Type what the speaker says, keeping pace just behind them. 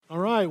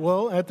right,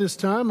 well, at this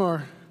time,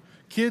 our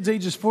kids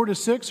ages 4 to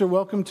 6 are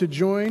welcome to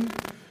join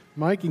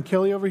Mike and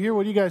Kelly over here.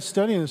 What are you guys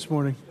studying this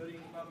morning? Studying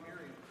about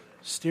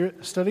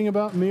Miriam. Studying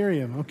about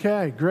Miriam.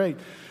 Okay, great.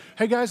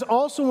 Hey, guys,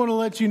 also want to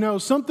let you know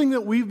something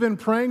that we've been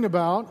praying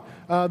about.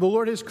 The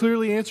Lord has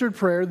clearly answered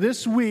prayer.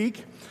 This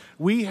week,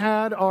 we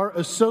had our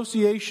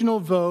associational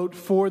vote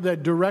for the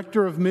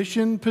director of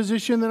mission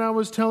position that I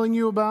was telling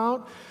you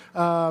about,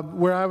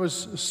 where I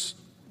was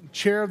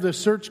chair of the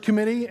search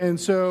committee. And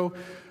so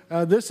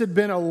this had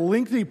been a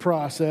lengthy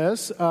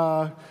process,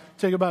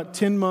 take about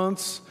 10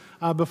 months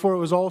before it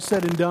was all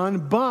said and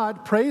done.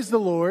 But praise the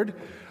Lord,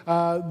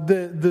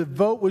 the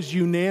vote was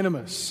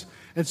unanimous.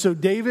 And so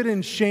David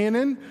and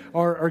Shannon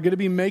are going to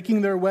be making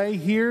their way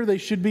here. They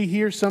should be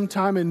here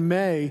sometime in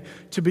May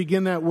to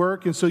begin that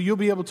work. And so you'll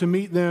be able to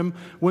meet them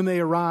when they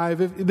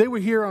arrive. They were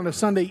here on a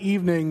Sunday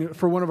evening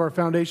for one of our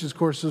foundations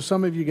courses, so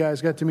some of you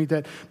guys got to meet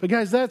that. But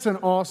guys, that's an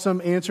awesome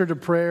answer to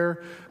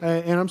prayer.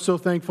 And I'm so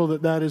thankful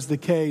that that is the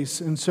case.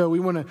 And so we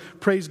want to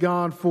praise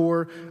God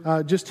for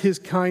just His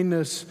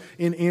kindness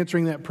in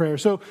answering that prayer.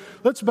 So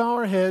let's bow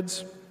our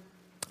heads.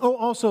 Oh,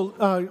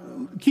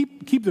 also,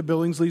 keep the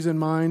Billingsleys in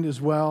mind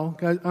as well.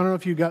 Guys, I don't know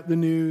if you got the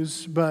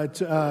news, but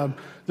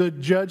the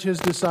judge has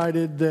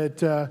decided that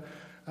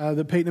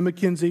Peyton and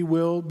McKenzie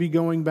will be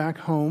going back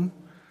home.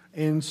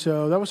 And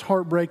so that was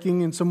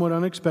heartbreaking and somewhat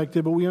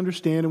unexpected, but we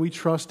understand and we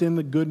trust in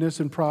the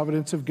goodness and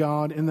providence of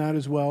God in that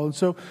as well. And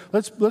so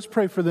let's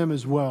pray for them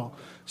as well.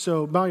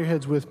 So bow your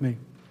heads with me.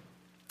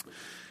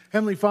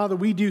 Heavenly Father,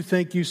 we do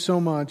thank you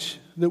so much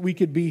that we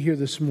could be here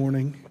this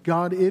morning.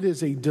 God, it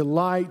is a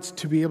delight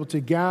to be able to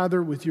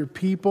gather with your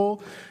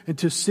people and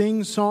to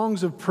sing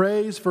songs of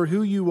praise for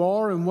who you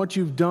are and what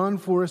you've done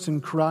for us in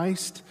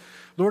Christ.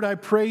 Lord, I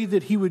pray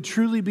that He would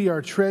truly be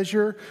our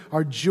treasure,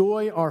 our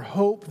joy, our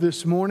hope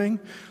this morning.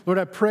 Lord,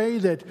 I pray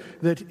that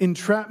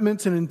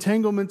entrapments and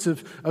entanglements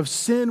of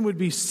sin would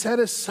be set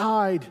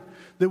aside,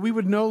 that we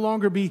would no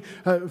longer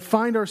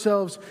find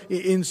ourselves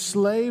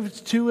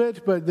enslaved to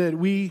it, but that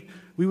we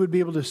would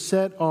be able to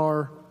set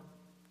our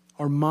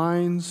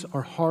minds,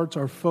 our hearts,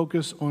 our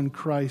focus on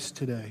Christ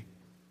today.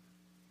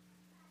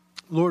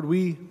 Lord,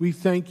 we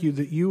thank you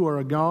that you are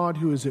a God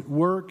who is at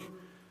work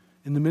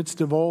in the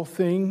midst of all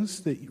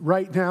things, that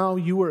right now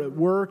you are at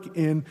work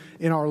in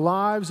our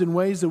lives in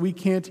ways that we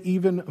can't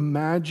even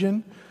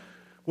imagine,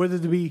 whether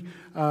it be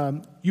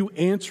you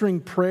answering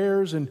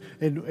prayers and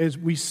as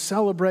we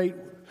celebrate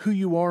who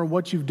you are and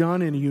what you've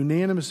done in a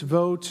unanimous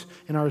vote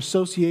in our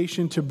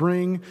association to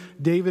bring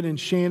David and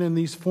Shannon,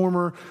 these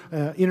former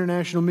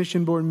International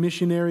Mission Board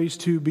missionaries,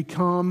 to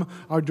become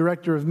our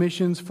director of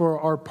missions for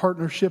our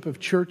partnership of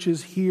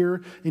churches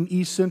here in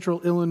East Central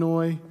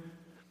Illinois,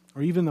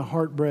 or even the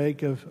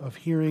heartbreak of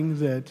hearing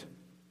that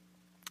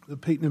the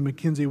Peyton and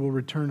McKenzie will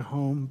return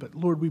home. But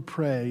Lord, we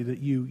pray that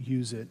you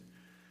use it.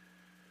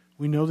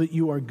 We know that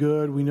you are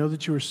good. We know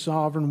that you are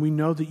sovereign. We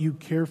know that you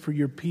care for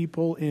your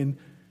people in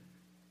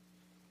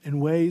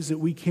ways that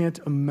we can't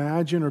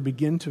imagine or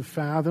begin to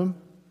fathom.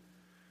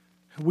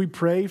 We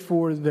pray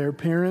for their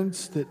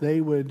parents that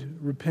they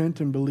would repent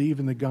and believe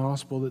in the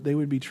gospel, that they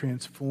would be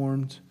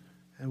transformed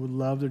and would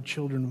love their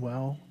children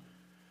well.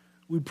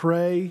 We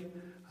pray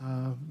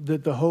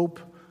that the hope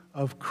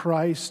of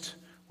Christ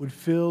would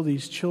fill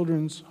these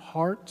children's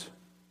heart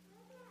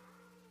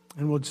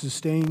and would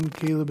sustain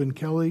Caleb and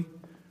Kelly.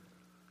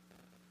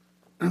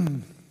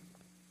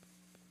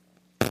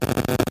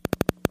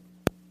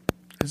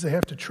 As they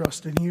have to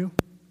trust in you.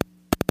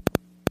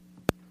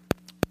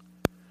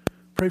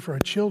 Pray for our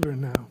children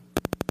now,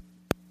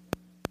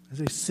 as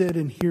they sit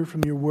and hear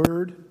from your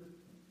word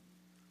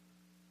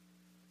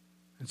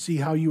and see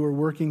how you are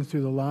working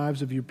through the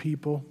lives of your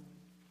people.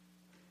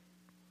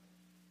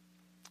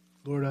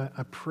 Lord,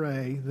 I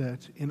pray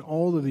that in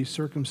all of these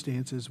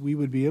circumstances, we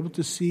would be able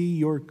to see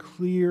your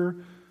clear,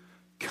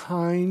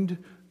 kind,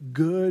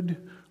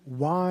 good,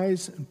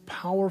 wise, and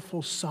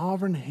powerful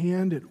sovereign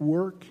hand at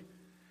work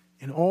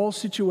in all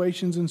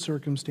situations and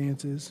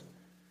circumstances,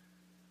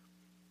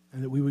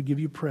 and that we would give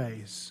you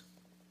praise.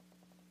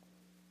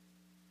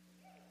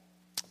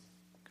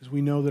 Because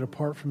we know that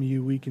apart from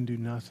you, we can do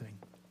nothing.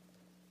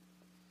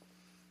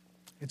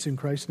 It's in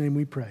Christ's name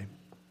we pray.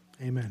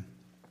 Amen.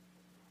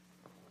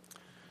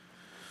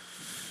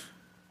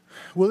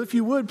 Well, if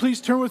you would,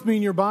 please turn with me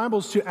in your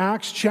Bibles to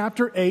Acts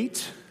chapter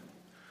 8.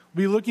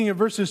 We'll be looking at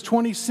verses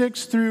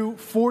 26 through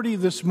 40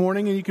 this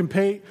morning, and you can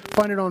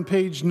find it on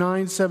page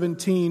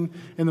 917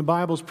 in the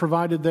Bibles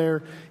provided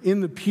there in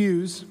the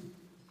pews.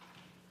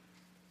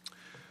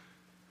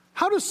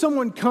 How does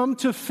someone come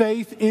to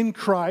faith in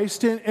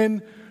Christ,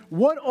 and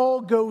what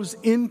all goes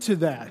into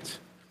that?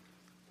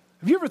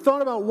 Have you ever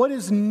thought about what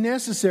is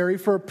necessary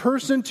for a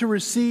person to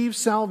receive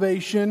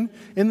salvation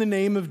in the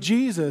name of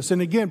Jesus?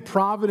 And again,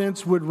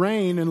 providence would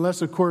reign,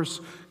 unless, of course,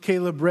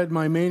 Caleb read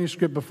my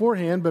manuscript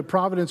beforehand, but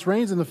providence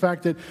reigns in the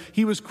fact that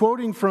he was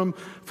quoting from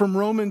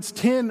Romans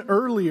 10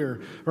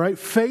 earlier, right?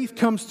 Faith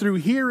comes through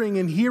hearing,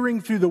 and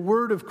hearing through the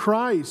word of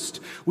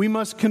Christ. We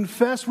must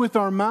confess with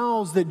our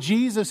mouths that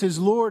Jesus is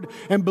Lord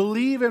and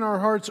believe in our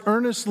hearts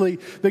earnestly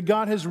that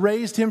God has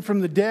raised him from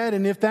the dead.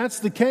 And if that's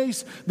the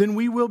case, then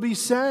we will be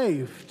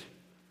saved.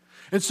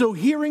 And so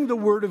hearing the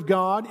word of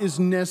God is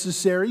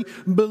necessary.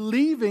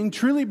 Believing,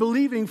 truly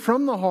believing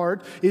from the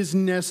heart is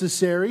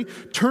necessary.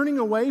 Turning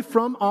away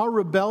from our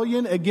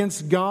rebellion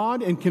against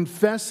God and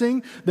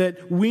confessing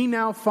that we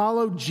now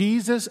follow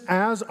Jesus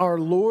as our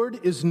Lord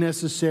is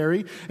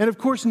necessary. And of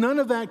course, none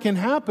of that can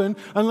happen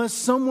unless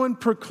someone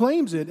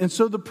proclaims it. And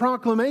so the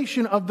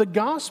proclamation of the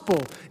gospel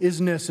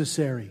is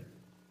necessary.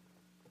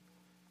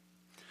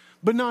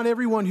 But not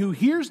everyone who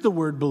hears the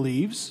word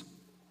believes.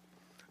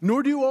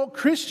 Nor do all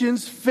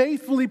Christians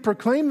faithfully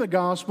proclaim the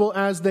gospel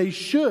as they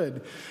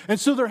should. And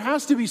so there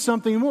has to be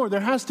something more. There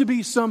has to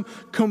be some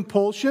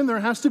compulsion. There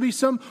has to be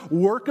some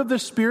work of the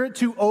Spirit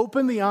to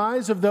open the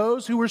eyes of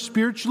those who are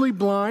spiritually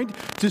blind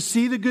to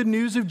see the good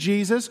news of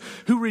Jesus,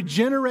 who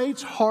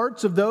regenerates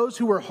hearts of those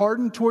who are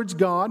hardened towards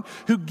God,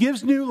 who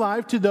gives new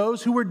life to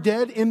those who were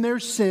dead in their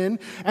sin.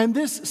 And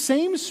this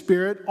same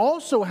Spirit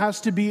also has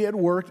to be at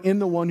work in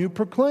the one who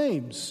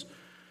proclaims,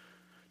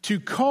 to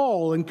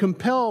call and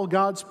compel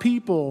God's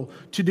people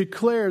to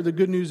declare the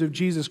good news of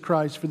Jesus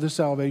Christ for the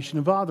salvation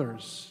of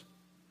others.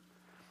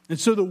 And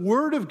so the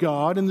Word of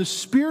God and the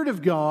Spirit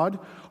of God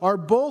are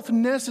both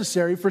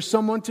necessary for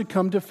someone to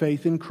come to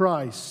faith in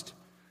Christ.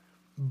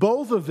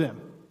 Both of them.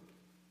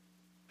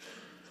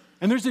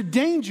 And there's a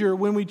danger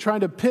when we try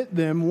to pit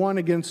them one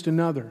against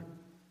another.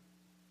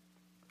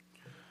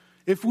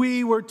 If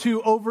we were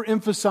to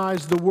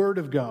overemphasize the Word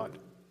of God,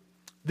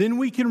 then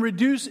we can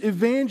reduce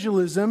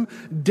evangelism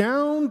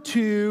down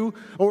to,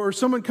 or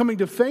someone coming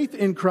to faith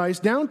in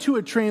Christ, down to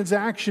a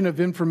transaction of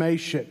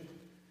information.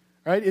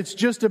 Right? It's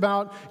just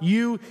about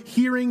you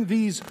hearing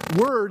these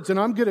words, and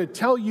I'm going to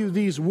tell you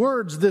these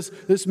words,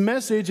 this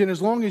message, and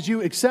as long as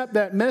you accept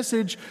that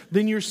message,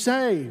 then you're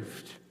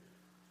saved.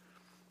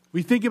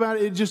 We think about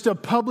it as just a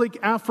public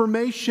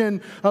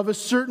affirmation of a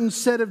certain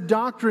set of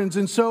doctrines.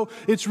 And so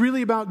it's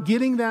really about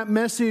getting that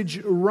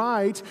message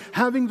right,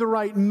 having the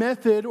right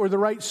method or the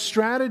right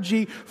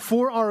strategy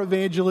for our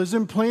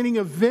evangelism, planning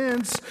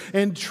events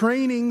and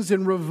trainings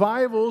and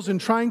revivals,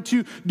 and trying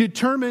to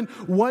determine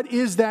what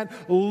is that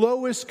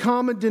lowest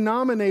common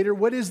denominator,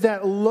 what is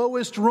that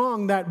lowest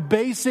rung, that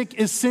basic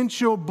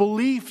essential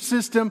belief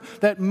system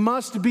that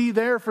must be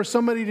there for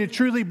somebody to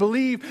truly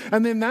believe.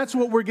 And then that's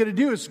what we're going to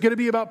do. It's going to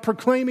be about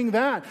proclaiming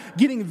that,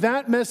 getting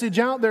that message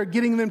out there,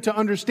 getting them to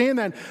understand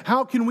that.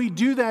 How can we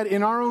do that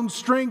in our own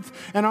strength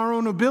and our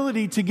own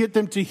ability to get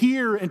them to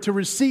hear and to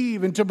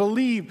receive and to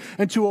believe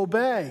and to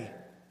obey?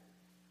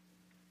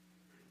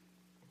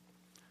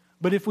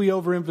 But if we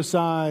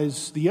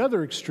overemphasize the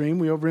other extreme,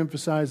 we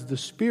overemphasize the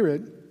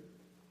Spirit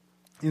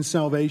in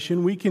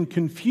salvation, we can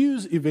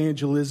confuse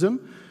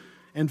evangelism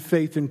and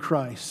faith in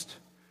Christ.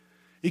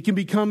 It can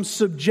become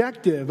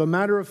subjective, a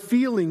matter of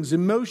feelings,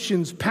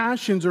 emotions,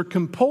 passions, or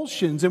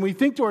compulsions. And we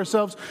think to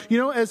ourselves,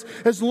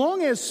 as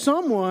long as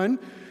someone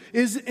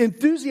is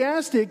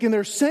enthusiastic and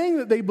they're saying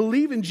that they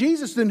believe in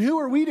Jesus, then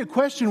who are we to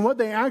question what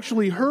they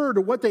actually heard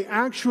or what they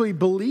actually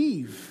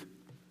believe?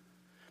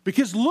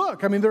 Because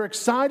look, they're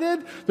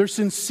excited, they're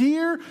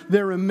sincere,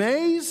 they're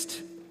amazed.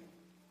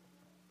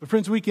 But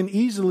friends, we can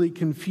easily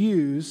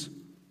confuse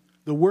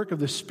the work of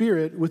the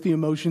Spirit with the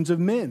emotions of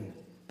men.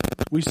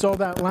 We saw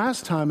that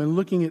last time in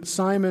looking at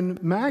Simon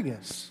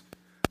Magus.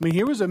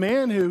 Here was a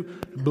man who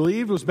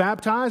believed, was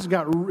baptized,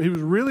 he was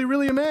really,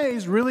 really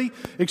amazed, really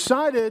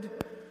excited,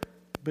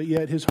 but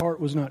yet his heart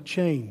was not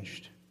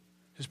changed.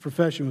 His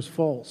profession was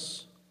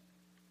false.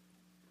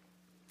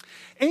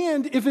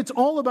 And if it's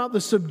all about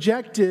the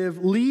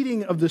subjective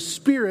leading of the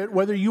Spirit,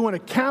 whether you want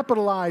to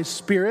capitalize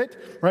Spirit,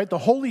 right, the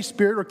Holy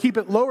Spirit, or keep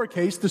it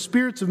lowercase, the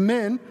spirits of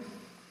men,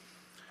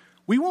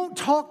 we won't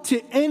talk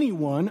to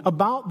anyone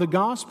about the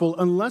gospel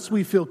unless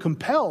we feel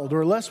compelled,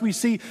 or unless we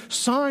see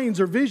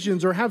signs or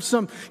visions, or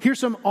hear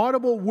some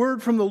audible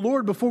word from the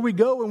Lord before we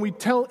go and we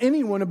tell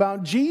anyone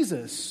about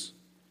Jesus.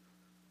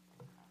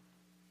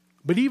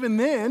 But even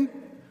then,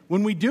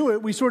 when we do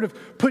it, we sort of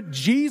put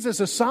Jesus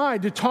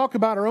aside to talk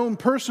about our own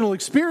personal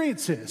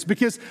experiences.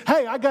 Because,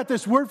 hey, I got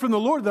this word from the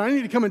Lord that I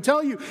need to come and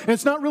tell you. And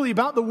it's not really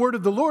about the word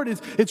of the Lord.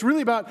 It's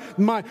really about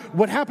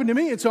what happened to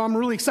me. And so I'm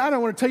really excited. I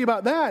want to tell you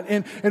about that.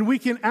 And we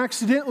can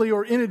accidentally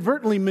or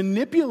inadvertently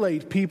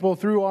manipulate people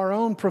through our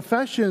own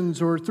professions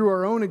or through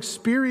our own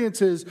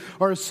experiences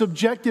or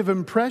subjective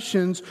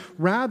impressions,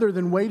 rather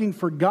than waiting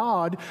for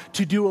God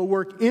to do a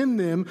work in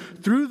them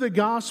through the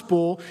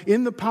gospel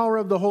in the power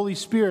of the Holy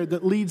Spirit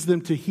that leads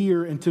them to hear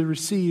and to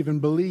receive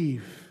and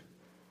believe.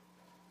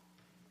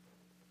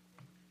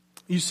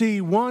 You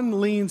see, one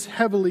leans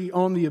heavily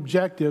on the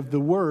objective, the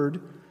Word,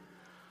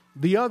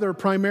 the other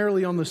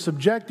primarily on the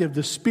subjective,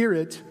 the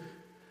Spirit.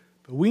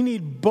 But we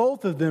need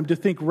both of them to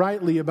think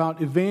rightly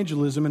about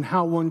evangelism and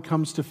how one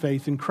comes to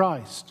faith in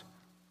Christ.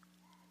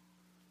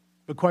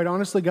 But quite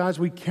honestly, guys,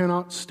 we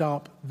cannot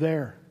stop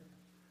there.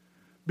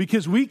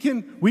 Because we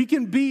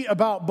can be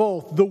about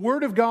both the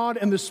Word of God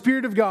and the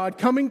Spirit of God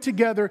coming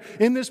together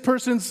in this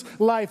person's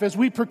life as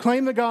we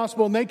proclaim the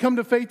gospel and they come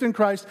to faith in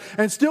Christ,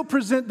 and still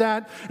present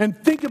that and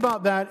think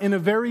about that in a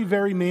very,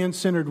 very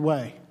man-centered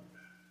way.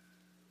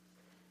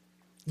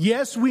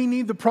 Yes, we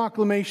need the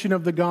proclamation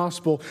of the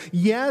gospel.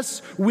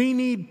 Yes, we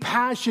need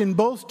passion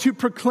both to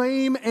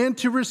proclaim and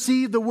to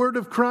receive the word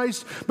of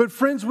Christ. But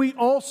friends, we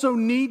also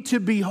need to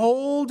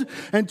behold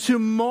and to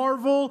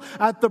marvel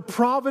at the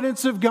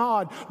providence of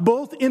God,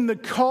 both in the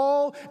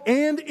call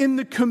and in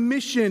the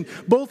commission,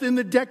 both in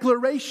the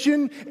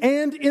declaration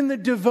and in the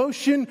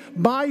devotion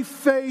by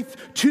faith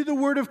to the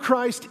word of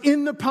Christ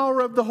in the power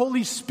of the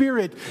Holy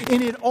Spirit.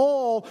 In it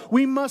all,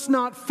 we must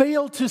not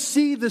fail to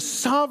see the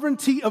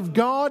sovereignty of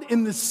God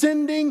in the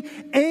sending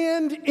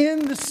and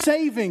in the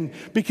saving,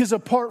 because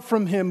apart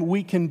from Him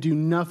we can do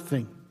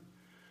nothing,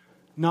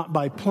 not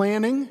by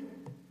planning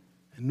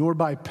nor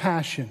by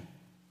passion.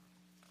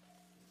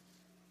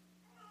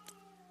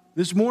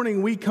 This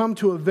morning we come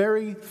to a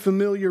very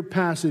familiar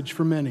passage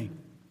for many.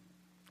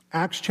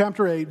 Acts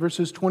chapter 8,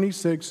 verses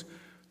 26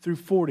 through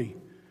 40.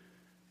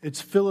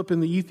 It's Philip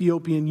and the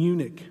Ethiopian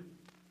eunuch.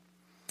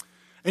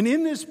 And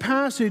in this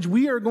passage,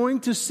 we are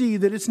going to see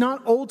that it's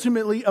not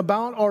ultimately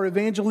about our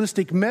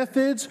evangelistic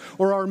methods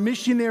or our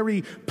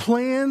missionary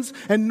plans,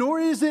 and nor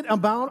is it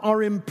about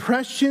our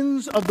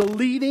impressions of the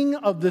leading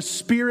of the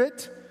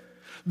Spirit.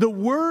 The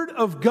Word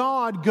of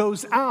God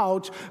goes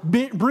out,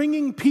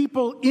 bringing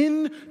people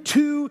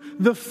into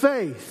the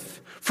faith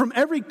from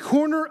every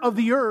corner of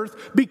the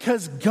earth,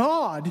 because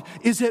God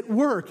is at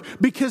work,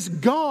 because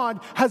God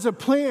has a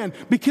plan,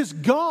 because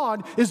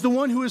God is the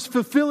one who is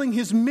fulfilling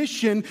His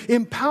mission,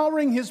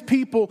 empowering His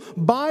people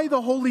by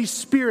the Holy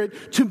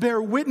Spirit to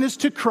bear witness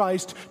to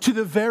Christ to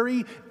the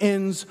very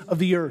ends of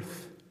the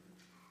earth.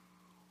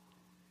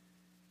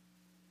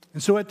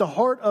 And so at the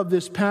heart of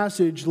this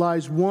passage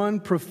lies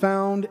one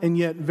profound and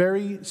yet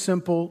very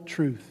simple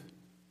truth: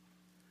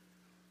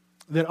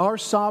 that our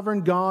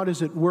sovereign God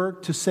is at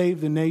work to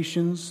save the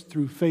nations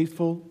through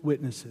faithful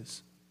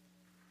witnesses.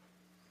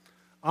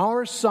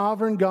 Our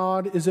sovereign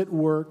God is at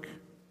work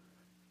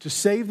to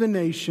save the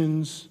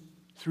nations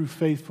through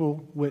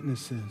faithful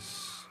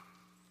witnesses.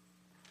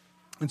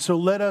 And so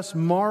let us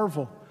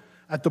marvel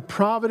at the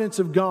providence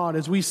of God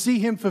as we see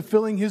Him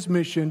fulfilling His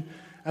mission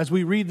as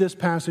we read this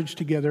passage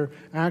together,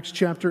 Acts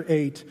chapter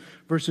 8,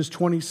 verses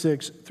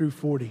 26 through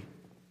 40.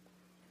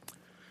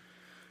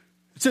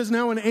 It says,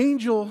 "Now an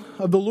angel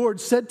of the Lord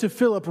said to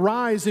Philip,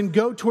 'Rise and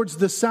go towards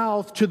the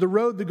south to the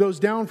road that goes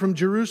down from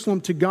Jerusalem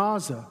to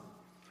Gaza.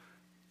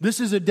 This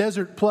is a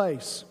desert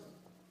place.'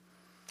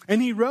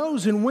 And he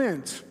rose and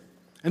went.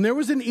 And there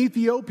was an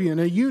Ethiopian,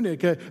 a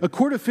eunuch, a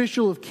court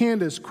official of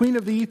Candace, queen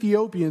of the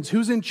Ethiopians,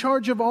 who's in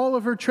charge of all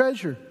of her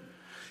treasure.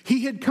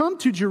 He had come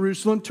to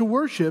Jerusalem to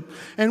worship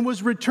and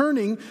was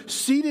returning,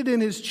 seated in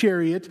his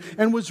chariot,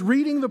 and was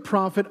reading the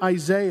prophet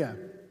Isaiah.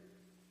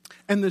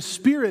 And the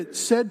Spirit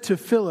said to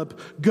Philip,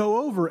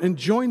 'Go over and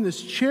join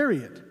this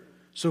chariot.'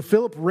 So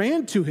Philip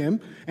ran to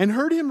him and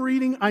heard him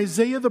reading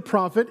Isaiah the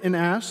prophet and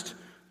asked,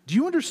 'Do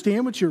you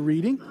understand what you're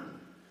reading?'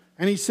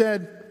 And he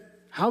said,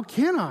 'How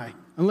can I,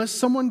 unless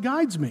someone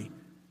guides me?'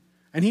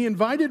 And he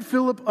invited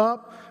Philip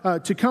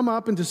up to come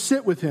up and to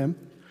sit with him.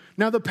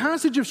 Now the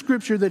passage of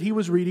Scripture that he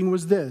was reading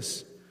was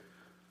this: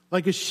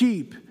 'Like a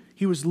sheep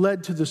he was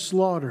led to the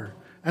slaughter,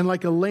 and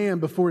like a lamb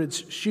before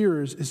its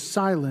shearers is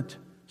silent,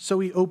 so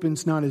he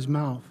opens not his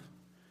mouth.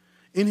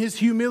 In his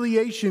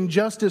humiliation,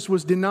 justice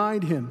was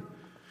denied him.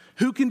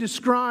 Who can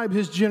describe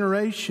his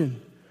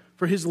generation?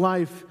 For his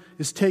life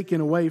is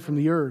taken away from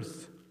the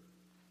earth.'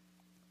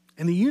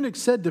 And the eunuch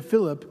said to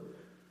Philip,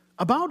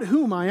 'About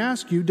whom, I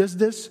ask you, does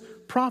this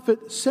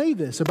prophet say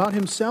this? About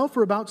himself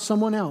or about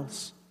someone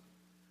else?'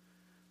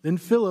 Then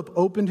Philip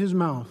opened his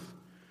mouth,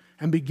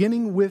 and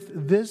beginning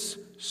with this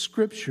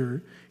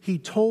scripture, he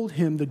told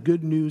him the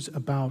good news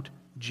about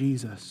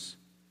Jesus.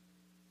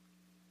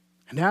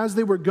 And as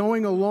they were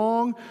going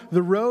along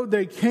the road,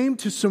 they came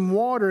to some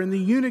water, and the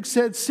eunuch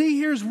said, 'See,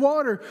 here's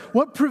water.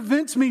 What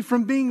prevents me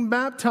from being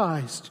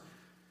baptized?'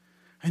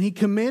 And he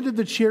commanded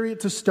the chariot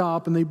to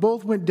stop, and they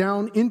both went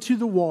down into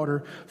the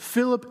water,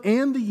 Philip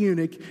and the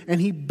eunuch,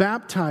 and he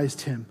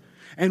baptized him.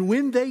 And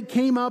when they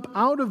came up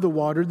out of the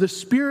water, the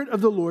Spirit of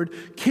the Lord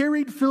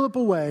carried Philip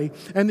away,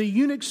 and the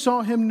eunuch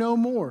saw him no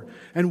more,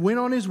 and went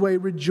on his way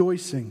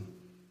rejoicing.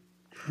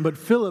 But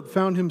Philip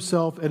found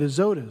himself at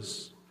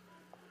Azotus.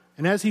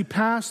 And as he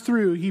passed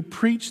through, he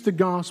preached the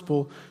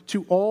gospel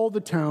to all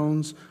the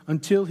towns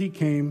until he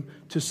came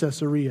to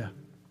Caesarea."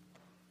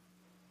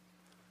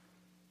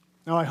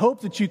 Now, I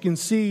hope that you can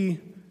see,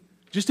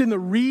 just in the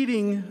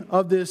reading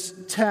of this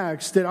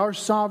text, that our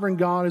sovereign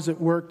God is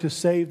at work to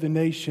save the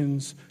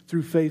nations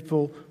through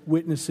faithful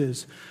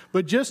witnesses.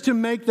 But just to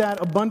make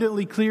that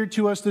abundantly clear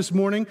to us this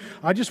morning,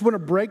 I just want to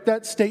break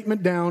that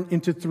statement down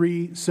into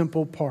three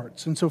simple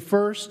parts. And so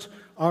first,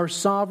 Our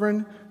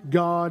sovereign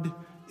God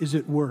is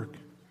at work.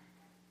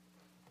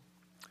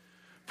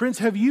 Friends,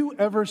 have you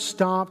ever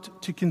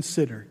stopped to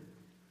consider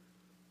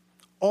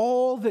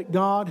all that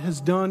God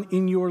has done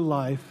in your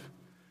life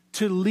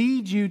to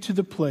lead you to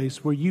the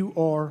place where you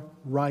are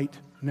right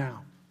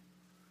now?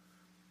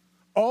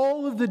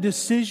 All of the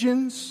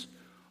decisions,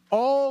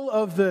 all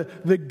of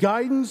the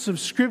guidance of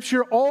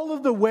Scripture, all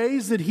of the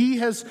ways that He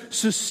has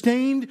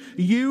sustained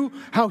you,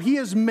 how He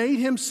has made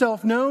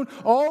Himself known,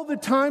 all the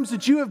times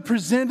that you have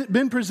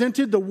been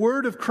presented the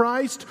Word of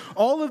Christ,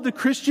 all of the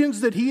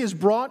Christians that He has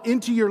brought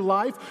into your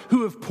life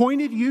who have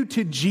pointed you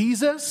to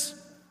Jesus.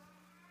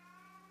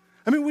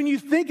 I mean, when you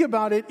think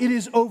about it, it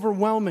is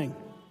overwhelming.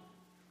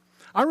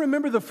 I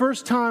remember the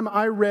first time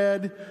I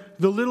read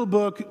the little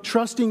book,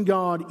 Trusting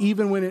God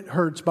Even When It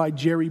Hurts by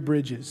Jerry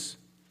Bridges.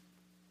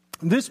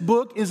 This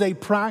book is a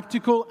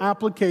practical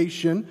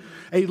application,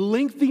 a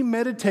lengthy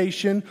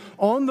meditation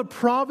on the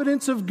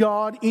providence of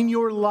God in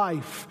your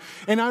life.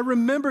 And I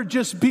remember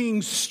just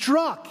being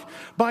struck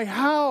by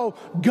how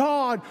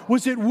God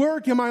was at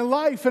work in my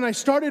life, and I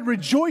started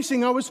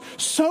rejoicing. I was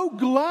so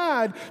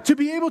glad to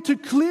be able to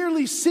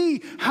clearly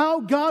see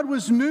how God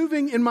was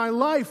moving in my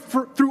life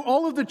through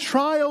all of the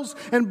trials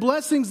and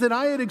blessings that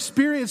I had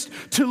experienced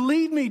to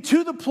lead me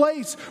to the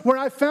place where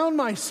I found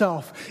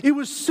myself. It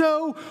was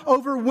so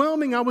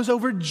overwhelming. I was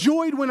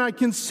overjoyed when I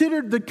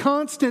considered the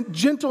constant,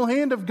 gentle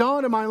hand of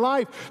God in my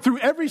life through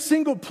every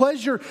single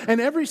pleasure and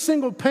every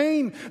single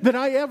pain that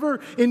I ever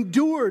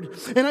endured.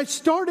 And I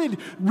started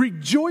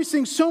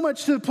rejoicing so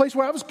much to the place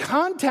where I was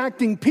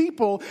contacting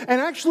people and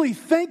actually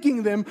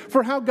thanking them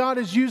for how God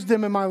has used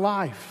them in my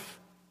life.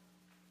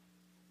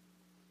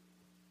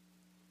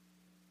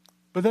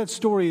 But that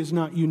story is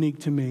not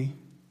unique to me.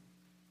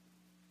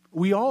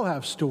 We all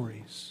have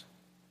stories.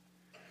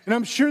 And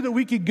I'm sure that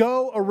we could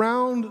go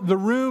around the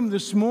room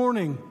this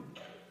morning,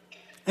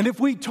 and if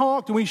we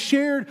talked and we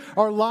shared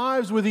our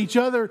lives with each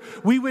other,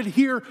 we would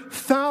hear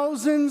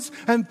thousands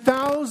and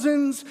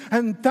thousands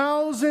and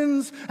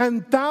thousands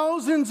and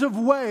thousands of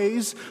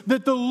ways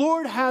that the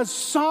Lord has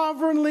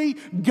sovereignly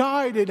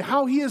guided,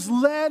 how He has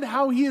led,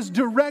 how He has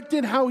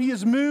directed, how He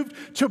has moved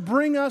to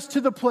bring us to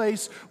the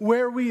place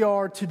where we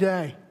are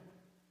today.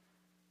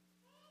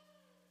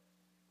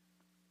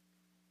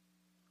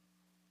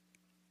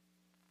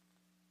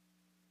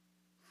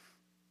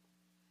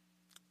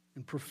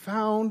 In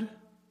profound,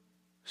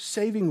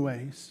 saving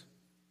ways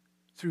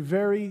through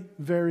very,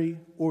 very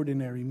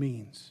ordinary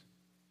means.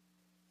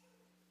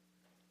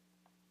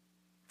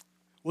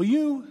 Well,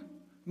 you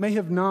may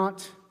have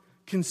not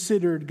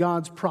considered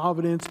God's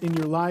providence in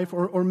your life,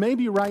 or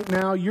maybe right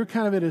now you're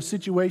kind of in a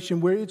situation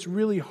where it's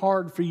really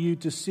hard for you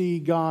to see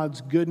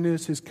God's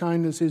goodness, His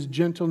kindness, His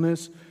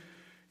gentleness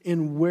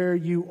in where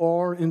you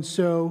are. And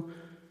so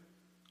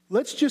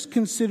let's just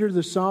consider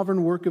the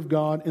sovereign work of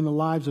God in the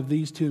lives of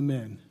these two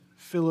men,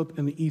 Philip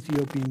and the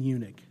Ethiopian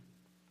eunuch.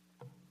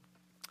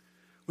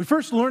 We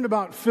first learned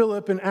about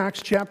Philip in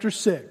Acts chapter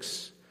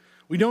 6.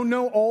 We don't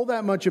know all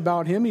that much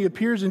about him. He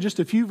appears in just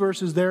a few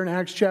verses there in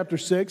Acts chapter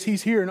 6.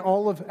 He's here in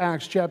all of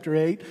Acts chapter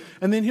 8.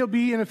 And then he'll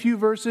be in a few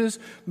verses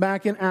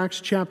back in Acts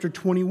chapter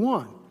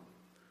 21.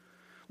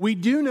 We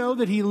do know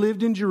that he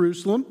lived in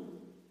Jerusalem.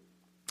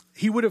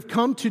 He would have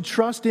come to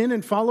trust in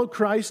and follow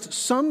Christ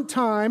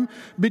sometime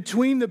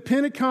between the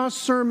Pentecost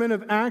sermon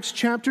of Acts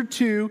chapter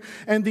 2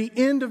 and the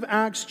end of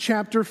Acts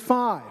chapter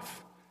 5.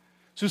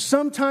 So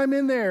sometime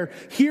in there,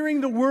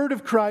 hearing the word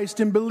of Christ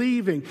and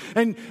believing.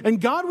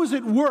 And God was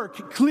at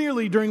work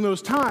clearly during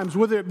those times,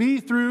 whether it be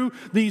through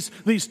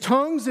these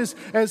tongues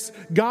as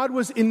God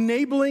was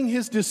enabling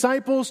His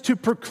disciples to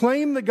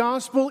proclaim the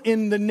gospel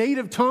in the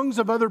native tongues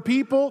of other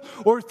people,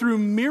 or through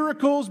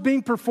miracles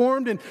being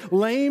performed and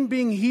lame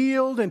being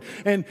healed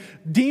and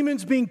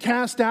demons being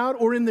cast out,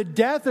 or in the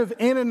death of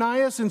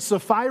Ananias and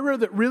Sapphira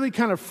that really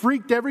kind of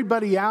freaked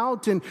everybody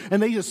out and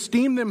they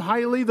esteemed them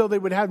highly, though they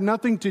would have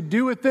nothing to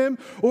do with them.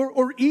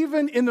 Or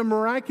even in the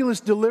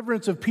miraculous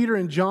deliverance of Peter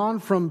and John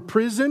from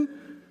prison.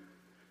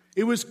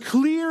 It was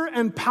clear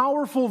and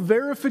powerful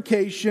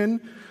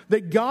verification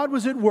that God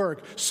was at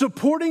work,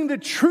 supporting the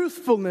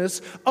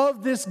truthfulness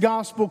of this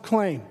gospel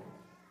claim.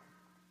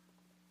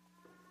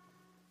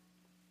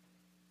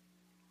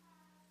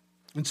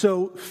 And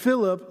so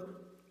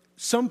Philip,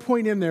 some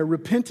point in there,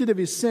 repented of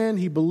his sin.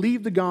 He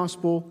believed the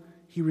gospel.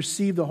 He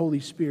received the Holy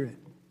Spirit.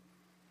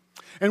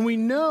 And we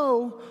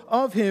know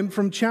of him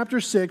from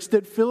chapter 6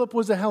 that Philip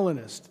was a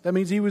Hellenist. That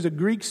means he was a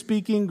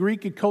Greek-speaking,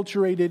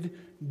 Greek-acculturated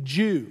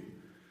Jew.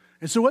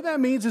 And so what that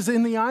means is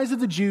in the eyes of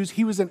the Jews,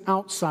 he was an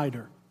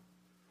outsider.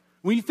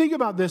 When you think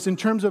about this in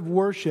terms of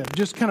worship,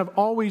 just kind of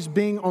always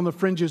being on the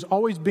fringes,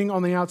 always being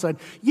on the outside.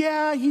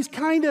 Yeah, he's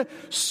kind of,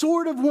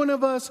 sort of one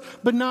of us,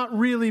 but not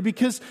really,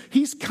 because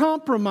he's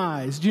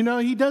compromised. You know,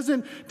 he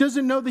doesn't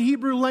know the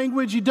Hebrew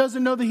language. He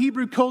doesn't know the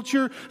Hebrew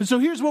culture. And so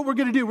here's what we're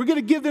going to do. We're going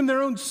to give them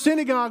their own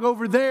synagogue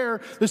over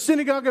there, the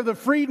synagogue of the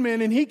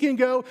freedmen, and he can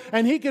go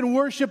and he can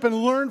worship and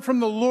learn from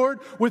the Lord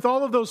with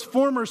all of those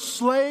former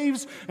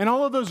slaves and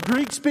all of those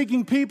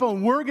Greek-speaking people,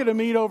 and we're going to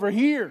meet over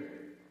here.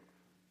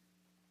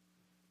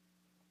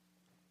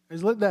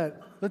 Guys, let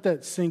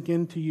that sink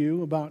into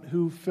you about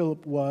who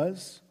Philip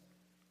was.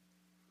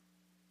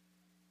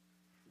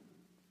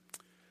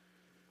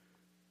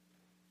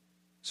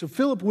 So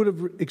Philip would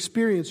have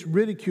experienced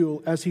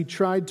ridicule as he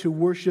tried to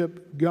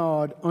worship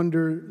God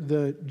under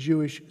the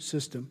Jewish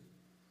system.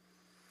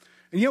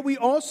 And yet we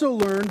also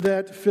learned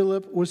that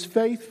Philip was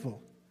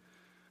faithful.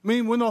 I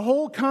mean, when the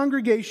whole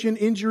congregation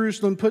in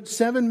Jerusalem put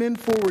 7 men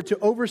forward to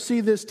oversee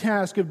this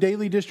task of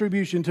daily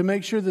distribution to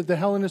make sure that the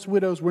Hellenist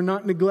widows were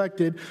not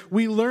neglected,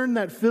 we learned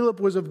that Philip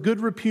was of good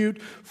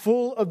repute,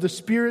 full of the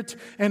Spirit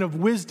and of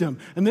wisdom.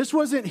 And this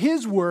wasn't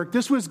his work,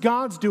 this was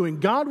God's doing.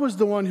 God was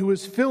the one who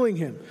was filling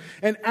him.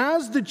 And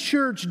as the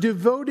church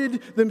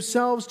devoted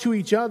themselves to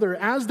each other,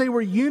 as they were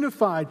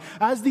unified,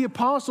 as the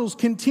apostles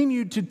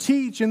continued to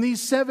teach, and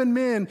these 7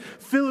 men,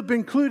 Philip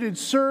included,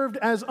 served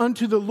as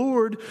unto the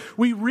Lord,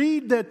 we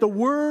read that the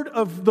word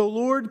of the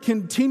Lord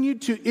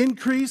continued to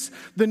increase.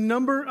 The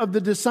number of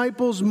the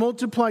disciples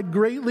multiplied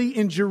greatly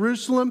in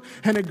Jerusalem,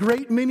 and a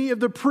great many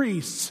of the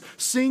priests,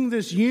 seeing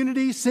this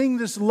unity, seeing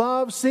this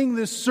love, seeing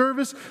this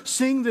service,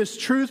 seeing this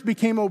truth,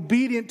 became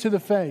obedient to the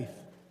faith.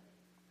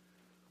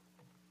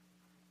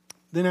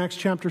 Then Acts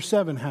chapter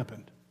 7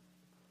 happened.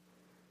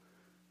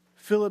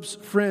 Philip's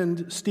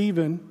friend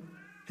Stephen,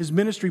 his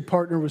ministry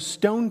partner, was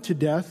stoned to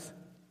death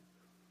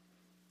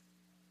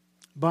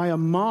by a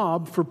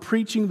mob for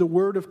preaching the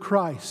word of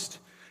Christ.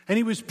 And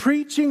he was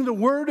preaching the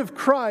word of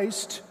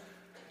Christ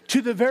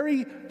to the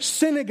very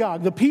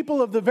synagogue, the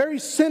people of the very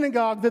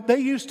synagogue that they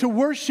used to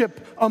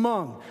worship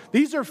among.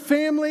 These are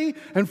family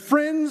and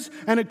friends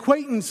and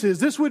acquaintances.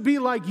 This would be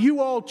like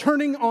you all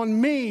turning on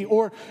me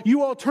or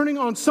you all turning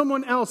on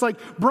someone else, like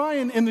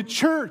Brian in the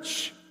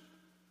church.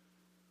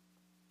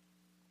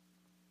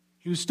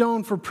 He was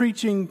stoned for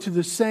preaching to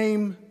the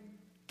same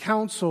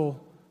council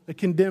that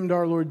condemned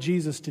our Lord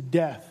Jesus to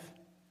death.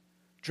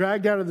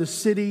 Dragged out of the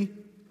city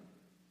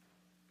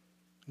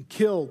and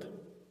killed.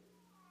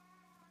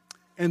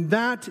 And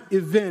that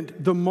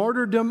event, the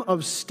martyrdom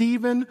of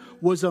Stephen,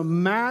 was a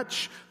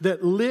match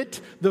that lit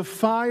the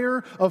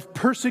fire of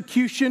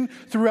persecution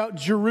throughout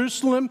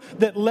Jerusalem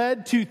that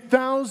led to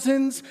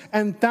thousands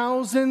and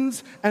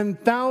thousands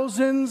and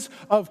thousands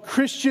of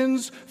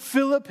Christians,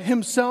 Philip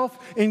himself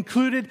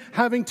included,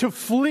 having to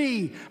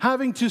flee,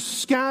 having to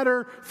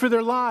scatter for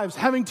their lives,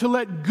 having to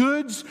let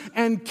goods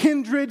and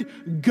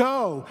kindred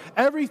go.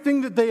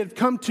 Everything that they had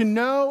come to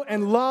know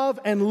and love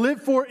and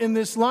live for in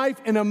this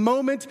life in a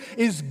moment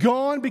is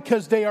gone,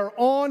 because they are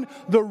on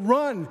the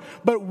run.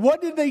 But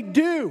what did they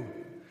do?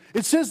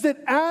 It says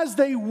that as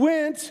they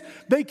went,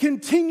 they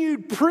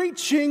continued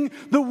preaching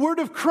the word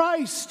of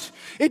Christ.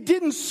 It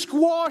didn't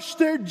squash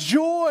their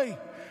joy,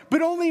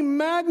 but only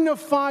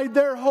magnified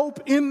their hope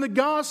in the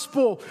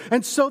gospel.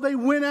 And so they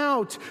went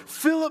out.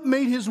 Philip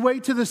made his way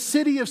to the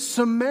city of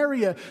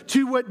Samaria,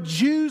 to what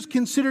Jews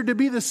considered to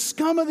be the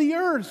scum of the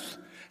earth.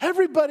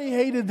 Everybody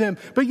hated them,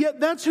 but yet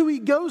that's who he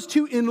goes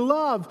to in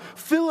love.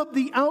 Philip,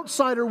 the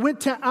outsider,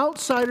 went to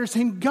outsiders,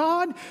 and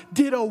God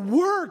did a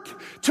work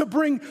to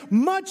bring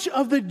much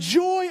of the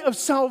joy of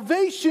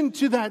salvation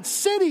to that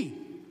city.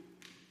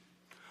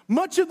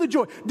 Much of the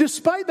joy.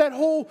 Despite that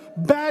whole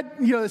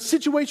bad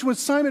situation with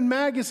Simon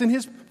Magus and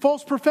his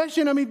false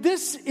profession, I mean,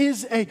 this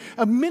is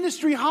a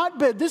ministry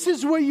hotbed. This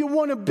is where you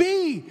want to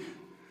be.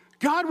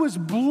 God was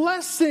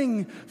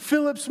blessing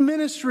Philip's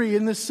ministry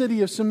in the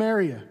city of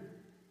Samaria.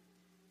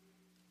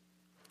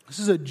 This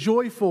is a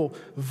joyful,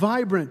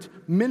 vibrant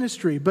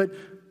ministry. But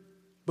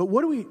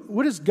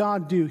what does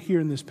God do here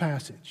in this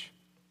passage?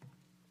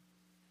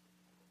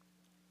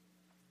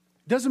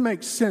 It doesn't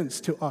make sense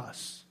to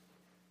us.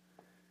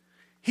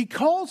 He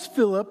calls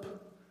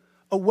Philip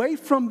away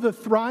from the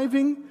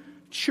thriving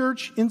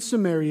church in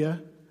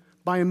Samaria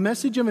by a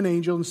message of an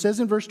angel, and says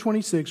in verse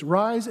 26,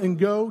 "Rise and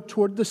go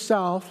toward the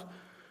south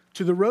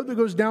to the road that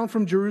goes down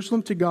from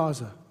Jerusalem to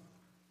Gaza."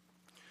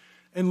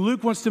 And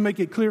Luke wants to make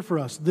it clear for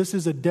us, this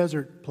is a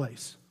desert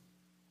place.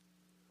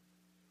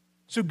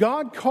 So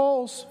God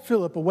calls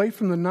Philip away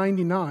from the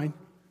 99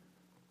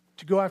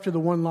 to go after the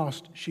one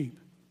lost sheep.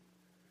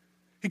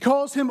 He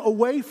calls him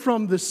away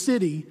from the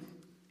city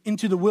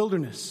into the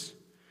wilderness.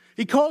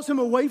 He calls him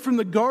away from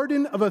the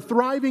garden of a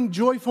thriving,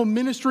 joyful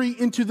ministry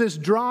into this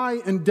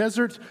dry and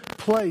desert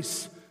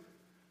place.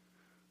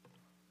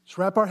 Let's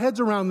wrap our heads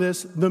around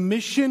this. The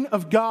mission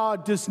of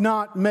God does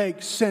not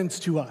make sense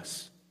to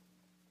us.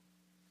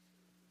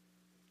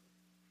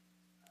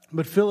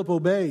 But Philip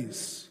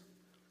obeys.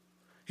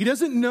 He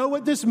doesn't know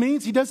what this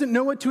means. He doesn't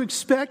know what to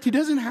expect. He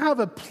doesn't have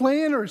a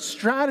plan or a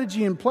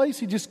strategy in place.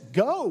 He just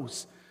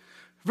goes.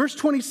 Verse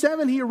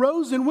 27, he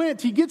arose and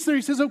went. He gets there.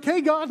 He says, "Okay,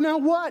 God, now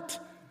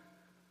what?"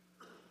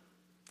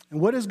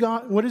 And what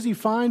does he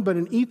find but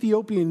an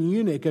Ethiopian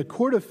eunuch, a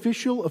court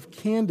official of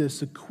Candace,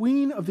 the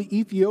queen of the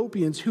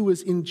Ethiopians, who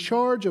was in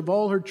charge of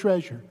all her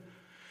treasure.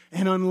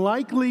 An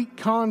unlikely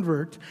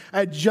convert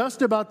at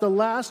just about the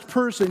last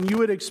person you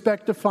would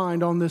expect to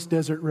find on this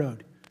desert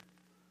road.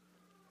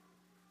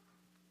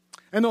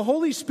 And the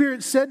Holy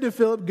Spirit said to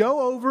Philip,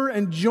 go over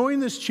and join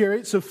this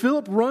chariot. So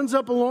Philip runs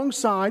up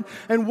alongside.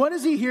 And what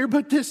does he hear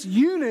but this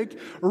eunuch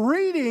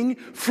reading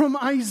from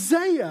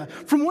Isaiah,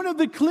 from one of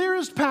the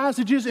clearest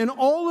passages in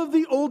all of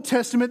the Old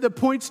Testament that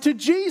points to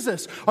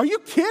Jesus? Are you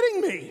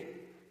kidding me?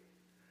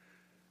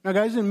 Now,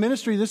 guys, in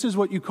ministry, this is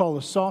what you call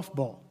a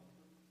softball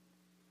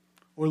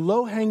or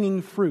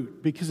low-hanging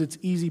fruit because it's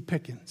easy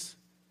pickings.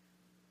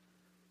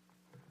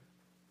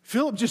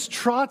 Philip just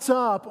trots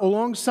up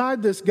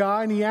alongside this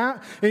guy, and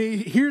he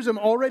hears him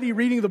already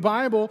reading the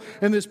Bible,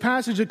 and this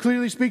passage that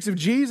clearly speaks of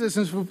Jesus.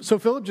 And so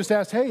Philip just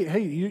asks,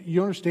 hey,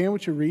 you understand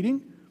what you're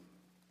reading?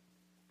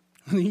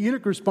 And the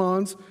eunuch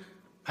responds,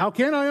 how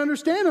can I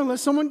understand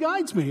unless someone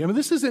guides me? I mean,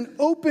 this is an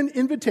open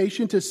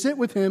invitation to sit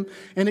with him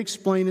and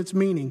explain its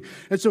meaning.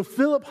 And so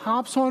Philip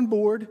hops on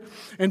board,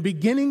 and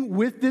beginning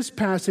with this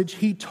passage,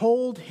 he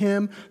told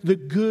him the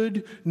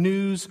good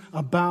news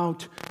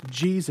about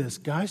Jesus.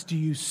 Guys, do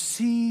you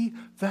see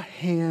the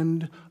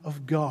hand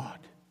of God?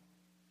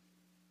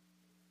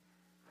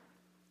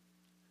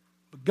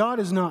 But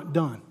God is not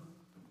done.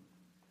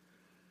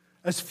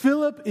 As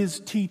Philip is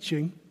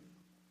teaching,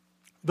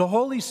 the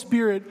Holy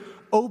Spirit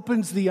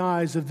opens the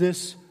eyes of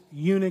this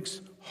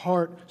eunuch's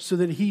heart so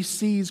that he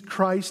sees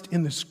Christ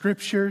in the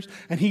Scriptures,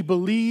 and he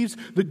believes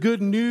the good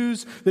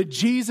news that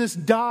Jesus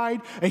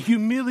died a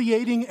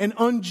humiliating and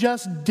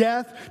unjust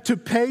death to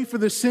pay for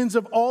the sins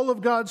of all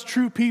of God's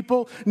true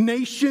people,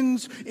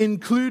 nations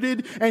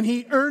included, and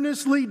he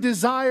earnestly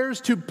desires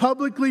to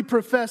publicly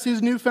profess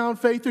his newfound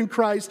faith in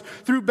Christ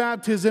through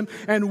baptism.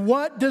 And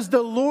what does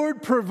the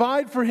Lord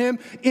provide for him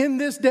in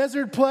this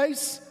desert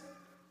place?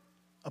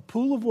 A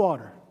pool of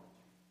water.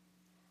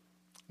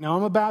 Now,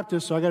 I'm a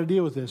Baptist, so I got to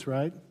deal with this,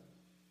 right?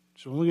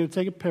 So I'm only going to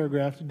take a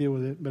paragraph to deal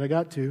with it, but I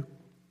got to.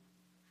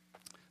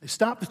 They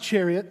stop the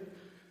chariot.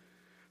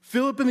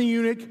 Philip and the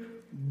eunuch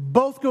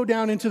both go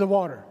down into the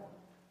water.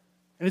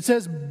 And it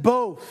says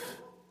both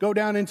go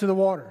down into the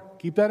water.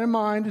 Keep that in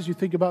mind as you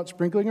think about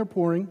sprinkling or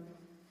pouring,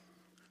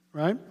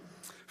 right?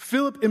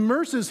 Philip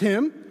immerses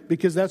him,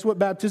 because that's what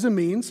baptism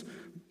means,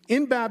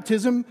 in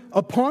baptism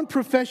upon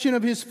profession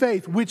of his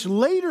faith, which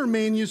later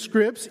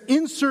manuscripts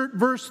insert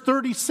verse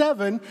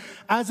 37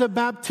 as a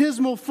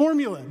baptismal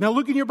formula. Now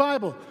look in your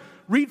Bible.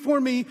 Read for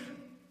me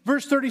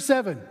verse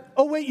 37.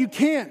 Oh wait, you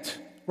can't,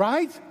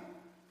 right?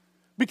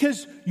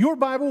 Because your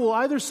Bible will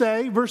either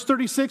say verse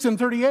 36 and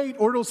 38,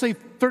 or it'll say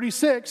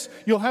 36,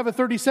 you'll have a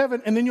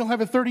 37, and then you'll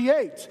have a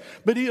 38.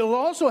 But it'll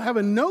also have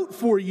a note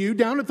for you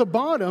down at the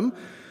bottom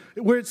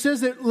where it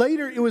says that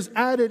later it was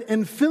added,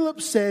 and Philip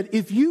said,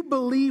 if you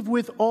believe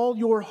with all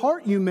your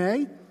heart, you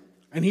may.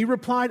 And he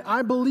replied,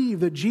 I believe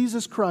that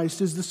Jesus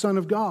Christ is the Son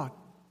of God.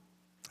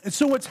 And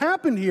so what's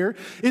happened here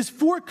is,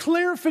 for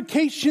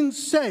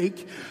clarification's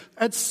sake,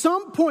 at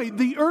some point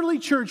the early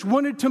church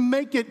wanted to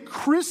make it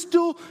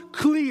crystal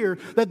clear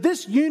that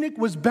this eunuch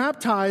was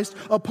baptized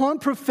upon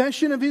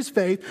profession of his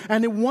faith,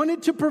 and it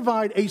wanted to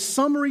provide a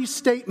summary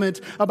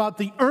statement about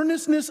the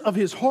earnestness of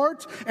his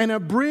heart and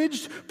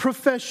abridged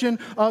profession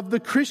of the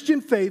Christian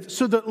faith,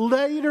 so that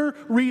later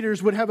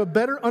readers would have a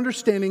better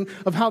understanding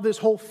of how this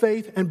whole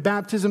faith and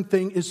baptism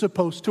thing is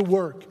supposed to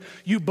work.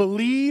 You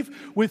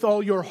believe with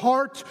all your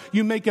heart,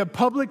 you make a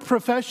public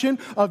profession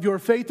of your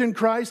faith in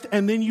Christ,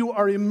 and then you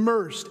are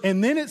immersed.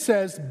 And then it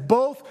says,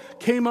 both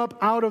came up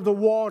out of the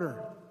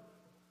water.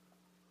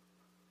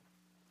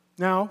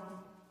 Now,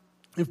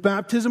 if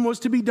baptism was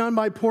to be done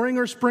by pouring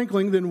or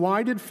sprinkling, then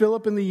why did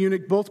Philip and the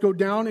eunuch both go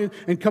down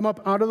and come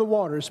up out of the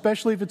water,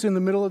 especially if it's in the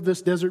middle of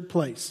this desert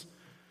place?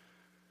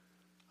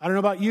 I don't know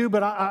about you,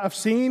 but I've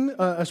seen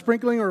a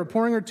sprinkling or a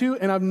pouring or two,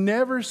 and I've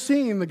never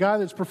seen the guy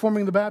that's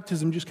performing the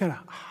baptism just kind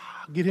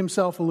of get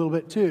himself a little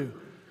bit too.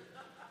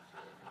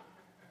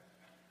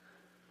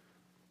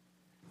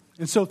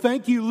 And so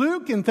thank you,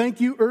 Luke, and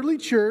thank you, early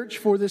church,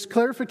 for this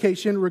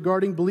clarification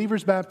regarding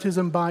believers'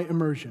 baptism by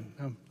immersion.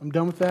 I'm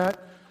done with that.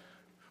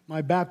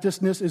 My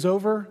Baptistness is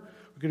over.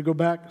 We're going to go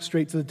back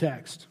straight to the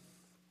text.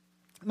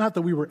 Not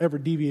that we were ever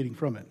deviating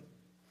from it.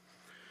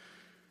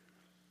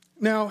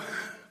 Now,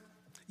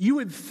 you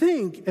would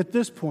think at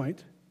this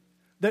point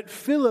that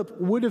Philip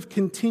would have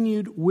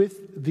continued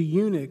with the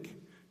eunuch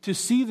to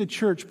see the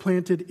church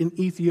planted in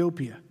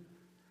Ethiopia.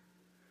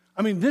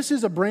 I mean, this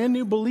is a brand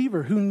new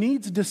believer who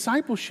needs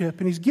discipleship,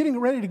 and he's getting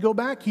ready to go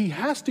back. He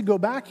has to go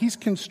back. He's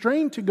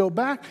constrained to go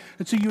back.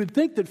 And so you would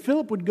think that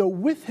Philip would go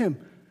with him.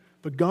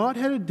 But God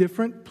had a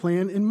different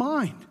plan in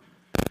mind.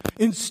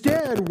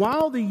 Instead,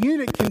 while the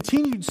eunuch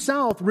continued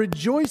south,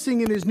 rejoicing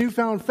in his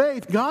newfound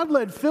faith, God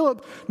led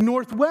Philip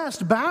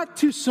northwest back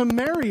to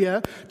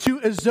Samaria, to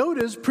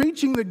Azotus,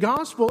 preaching the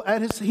gospel.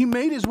 He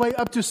made his way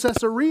up to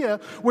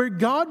Caesarea, where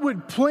God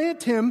would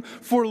plant him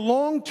for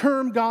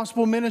long-term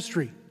gospel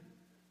ministry.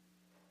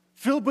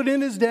 Philip put in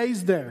his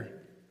days there.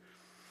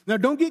 Now,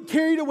 don't get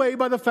carried away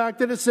by the fact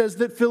that it says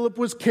that Philip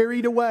was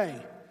carried away.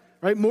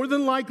 Right? More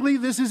than likely,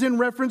 this is in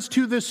reference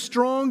to the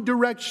strong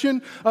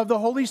direction of the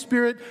Holy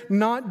Spirit,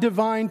 not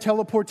divine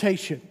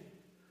teleportation.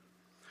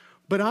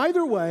 But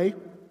either way,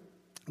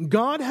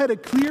 God had a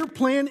clear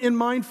plan in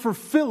mind for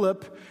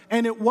Philip,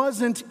 and it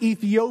wasn't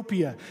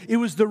Ethiopia. It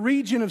was the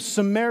region of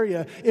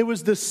Samaria. It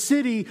was the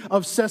city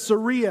of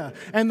Caesarea.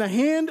 And the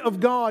hand of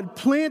God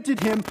planted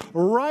him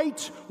right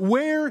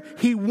where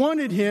he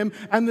wanted him,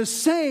 and the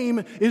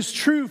same is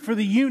true for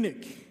the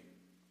eunuch.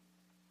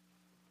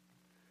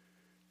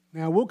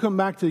 Now, we'll come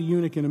back to the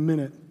eunuch in a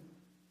minute.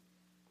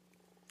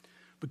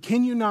 But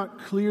can you not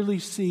clearly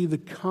see the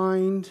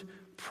kind,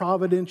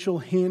 providential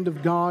hand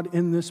of God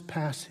in this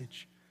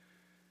passage?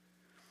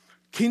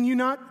 Can you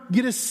not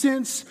get a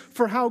sense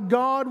for how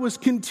God was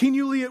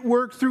continually at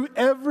work through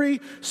every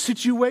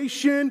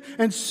situation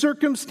and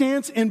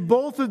circumstance in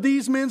both of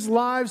these men's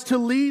lives to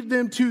lead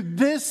them to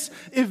this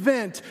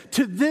event,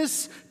 to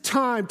this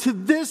time, to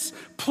this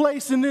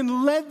place, and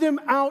then led them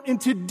out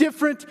into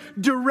different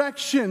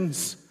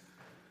directions?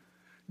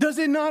 Does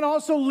it not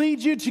also lead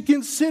you to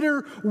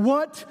consider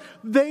what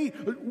they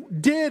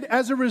did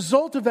as a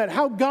result of that?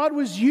 How God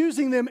was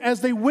using them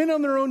as they went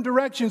on their own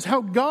directions?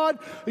 How God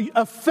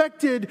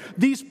affected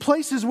these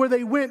places where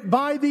they went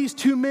by these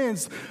two men?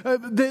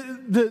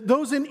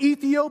 Those in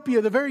Ethiopia,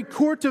 the very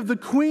court of the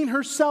queen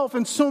herself,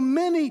 and so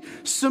many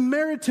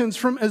Samaritans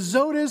from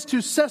Azotus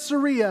to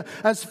Caesarea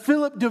as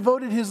Philip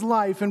devoted his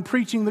life in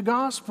preaching the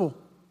gospel.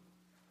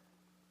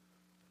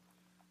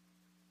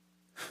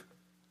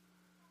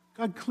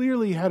 God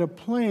clearly had a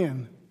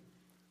plan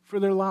for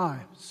their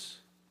lives.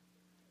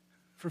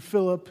 For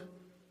Philip,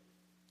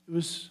 it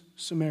was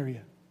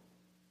Samaria.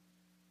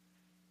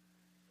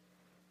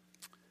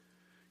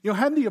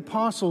 Had the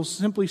apostles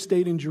simply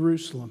stayed in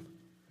Jerusalem,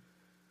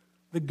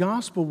 the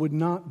gospel would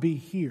not be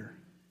here.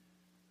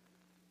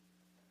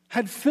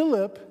 Had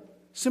Philip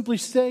simply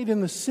stayed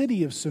in the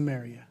city of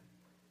Samaria,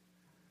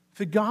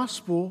 the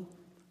gospel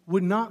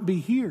would not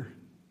be here.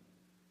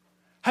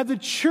 Had the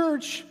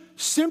church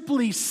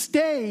simply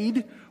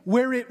stayed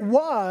where it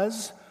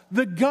was,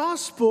 the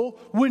gospel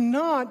would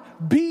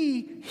not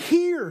be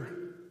here.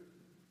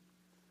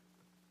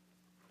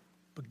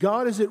 But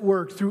God is at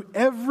work through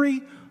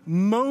every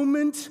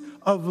moment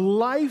of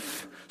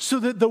life so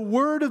that the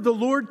word of the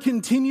Lord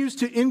continues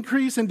to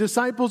increase and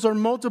disciples are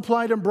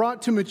multiplied and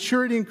brought to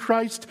maturity in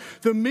Christ.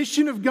 The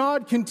mission of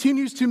God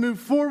continues to move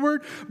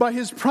forward by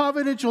his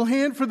providential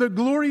hand for the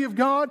glory of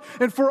God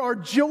and for our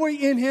joy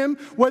in him,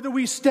 whether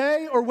we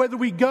stay or whether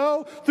we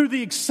go through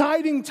the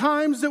exciting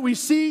times that we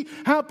see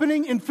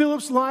happening in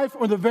Philip's life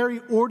or the very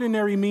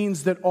ordinary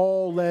means that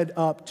all led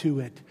up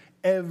to it.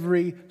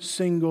 Every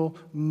single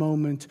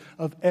moment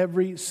of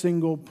every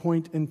single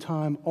point in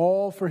time,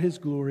 all for his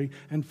glory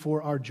and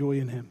for our joy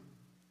in him.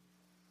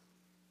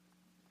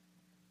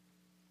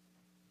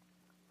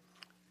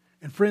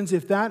 And friends,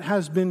 if that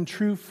has been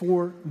true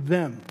for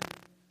them,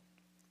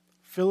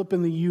 Philip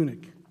and the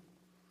eunuch,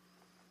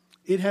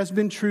 it has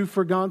been true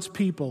for God's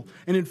people.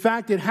 And in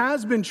fact, it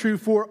has been true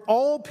for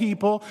all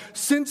people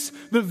since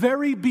the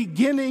very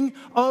beginning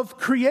of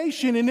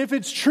creation. And if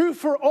it's true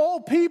for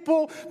all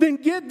people, then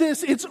get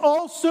this, it's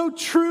also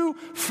true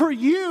for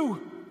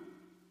you.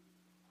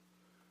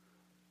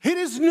 It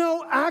is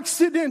no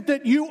accident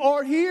that you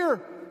are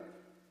here.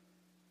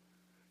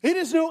 It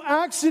is no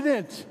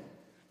accident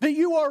that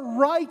you are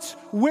right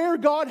where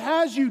God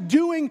has you,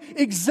 doing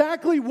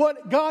exactly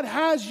what God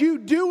has you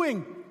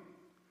doing.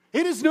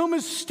 It is no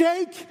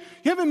mistake.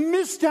 You haven't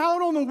missed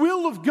out on the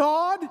will of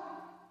God.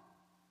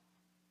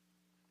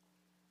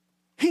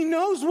 He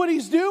knows what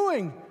he's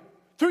doing.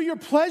 Through your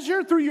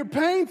pleasure, through your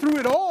pain, through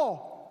it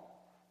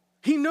all.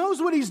 He knows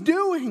what he's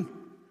doing.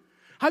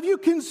 Have you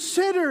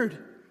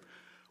considered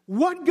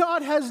what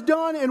God has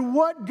done and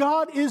what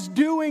God is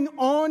doing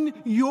on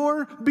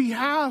your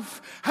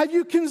behalf? Have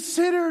you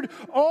considered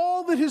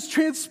all that has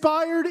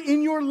transpired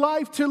in your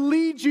life to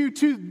lead you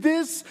to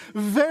this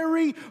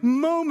very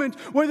moment?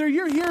 Whether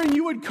you're here and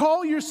you would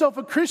call yourself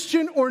a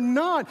Christian or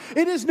not,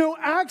 it is no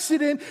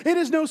accident, it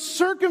is no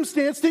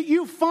circumstance that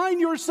you find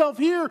yourself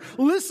here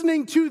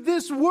listening to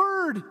this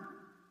word.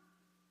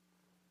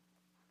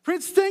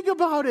 Friends, think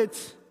about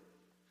it.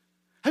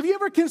 Have you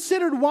ever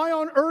considered why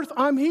on earth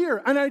I'm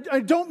here? And I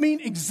don't mean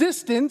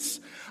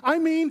existence. I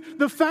mean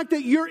the fact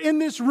that you're in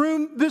this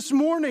room this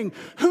morning.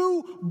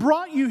 Who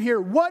brought you here?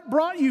 What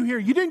brought you here?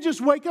 You didn't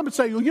just wake up and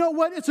say, you know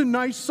what? It's a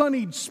nice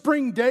sunny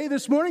spring day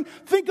this morning.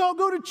 Think I'll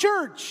go to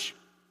church.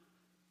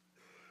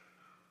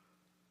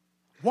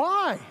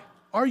 Why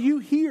are you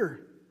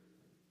here?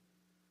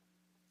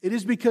 It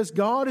is because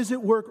God is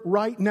at work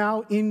right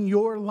now in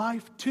your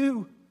life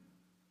too.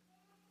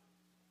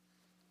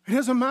 It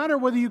doesn't matter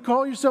whether you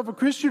call yourself a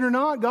Christian or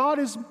not. God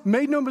has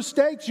made no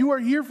mistakes. You are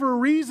here for a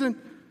reason.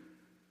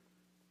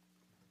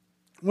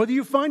 Whether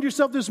you find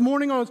yourself this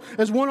morning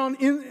as one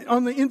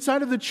on the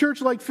inside of the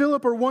church like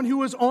Philip or one who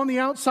was on the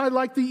outside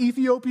like the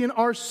Ethiopian,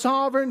 our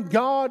sovereign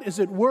God is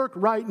at work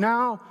right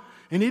now.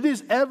 And it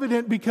is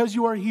evident because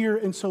you are here.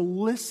 And so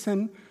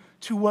listen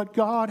to what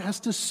God has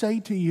to say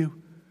to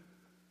you.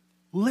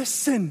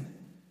 Listen.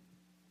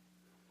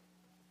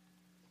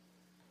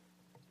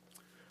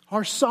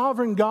 Our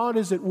sovereign God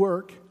is at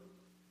work,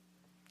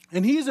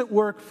 and he's at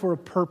work for a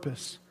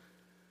purpose.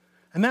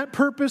 And that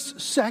purpose,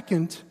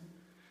 second,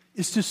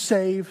 is to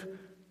save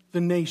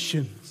the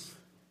nations.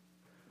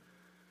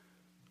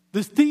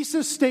 The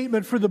thesis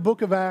statement for the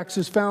book of Acts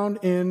is found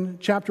in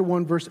chapter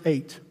 1, verse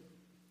 8.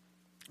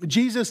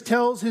 Jesus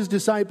tells his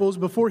disciples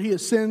before he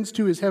ascends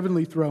to his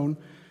heavenly throne,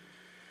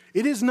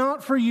 "It is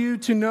not for you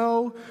to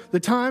know the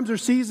times or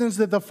seasons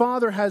that the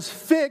Father has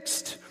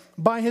fixed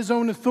by his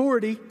own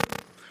authority,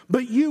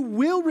 but you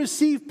will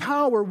receive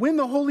power when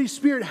the Holy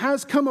Spirit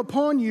has come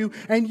upon you,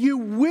 and you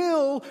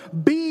will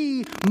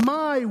be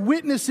my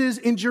witnesses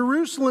in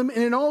Jerusalem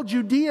and in all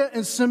Judea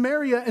and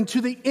Samaria and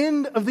to the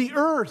end of the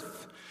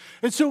earth."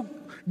 And so,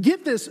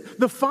 get this,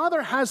 the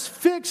Father has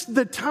fixed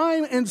the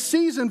time and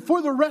season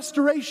for the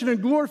restoration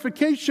and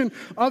glorification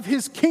of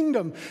his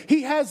kingdom.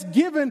 He has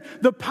given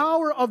the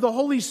power of the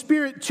Holy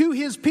Spirit to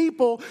his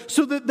people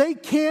so that they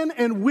can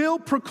and will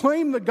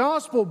proclaim the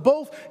gospel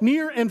both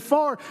near and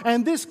far.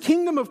 And this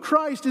kingdom of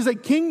Christ is a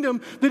kingdom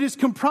that is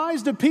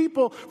comprised of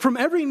people from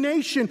every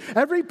nation,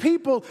 every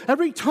people,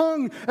 every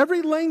tongue,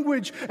 every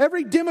language,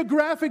 every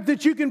demographic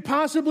that you can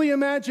possibly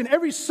imagine,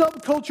 every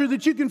subculture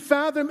that you can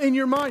fathom in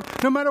your mind,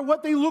 no matter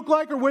what they look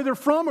like or where they're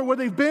from or where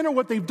they've been or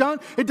what they've done.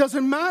 It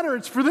doesn't matter.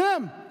 It's for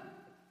them.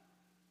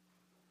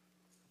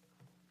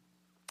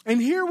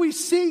 And here we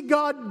see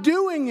God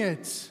doing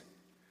it.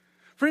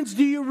 Friends,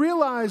 do you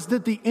realize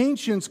that the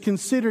ancients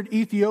considered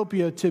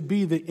Ethiopia to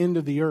be the end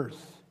of the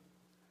earth?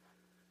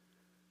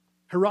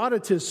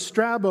 Herodotus,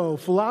 Strabo,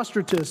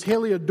 Philostratus,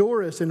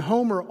 Heliodorus, and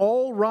Homer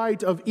all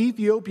write of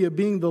Ethiopia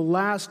being the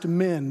last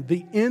men,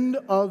 the end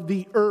of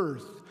the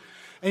earth.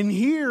 And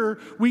here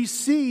we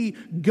see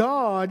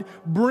God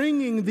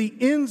bringing the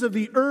ends of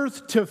the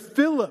earth to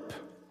Philip.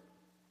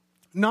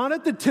 Not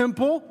at the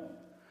temple,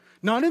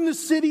 not in the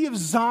city of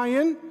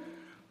Zion,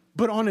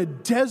 but on a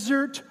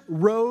desert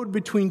road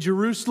between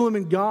Jerusalem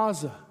and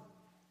Gaza.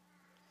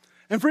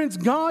 And friends,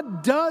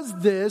 God does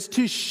this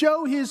to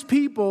show his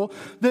people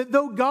that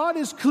though God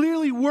is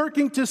clearly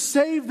working to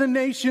save the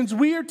nations,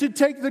 we are to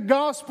take the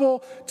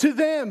gospel to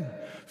them.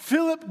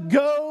 Philip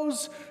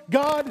goes,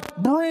 God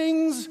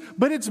brings,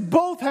 but it's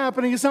both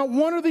happening. It's not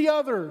one or the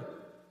other.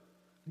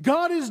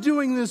 God is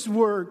doing this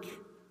work.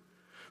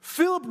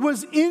 Philip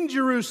was in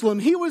Jerusalem.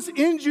 He was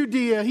in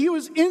Judea. He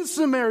was in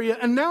Samaria.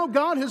 And now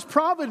God has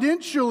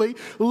providentially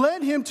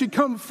led him to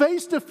come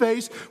face to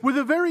face with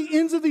the very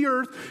ends of the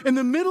earth in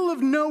the middle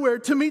of nowhere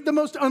to meet the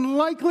most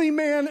unlikely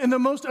man in the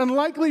most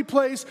unlikely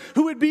place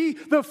who would be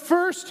the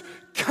first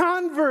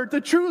convert,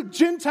 the true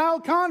Gentile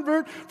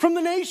convert from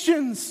the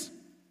nations.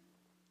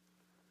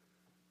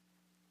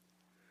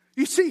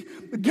 You see,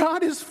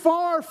 God is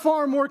far,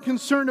 far more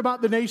concerned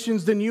about the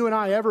nations than you and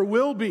I ever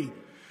will be.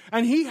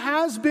 And he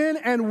has been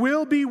and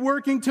will be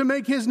working to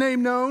make his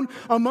name known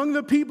among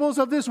the peoples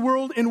of this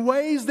world in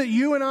ways that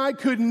you and I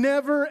could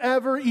never,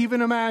 ever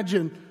even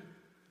imagine.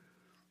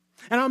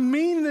 And I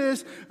mean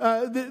this,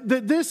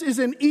 that this is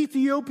an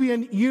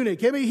Ethiopian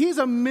eunuch. I mean, he's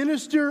a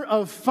minister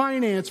of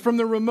finance from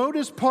the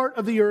remotest part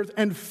of the earth.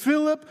 And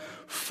Philip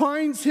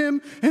finds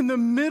him in the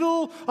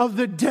middle of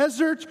the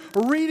desert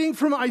reading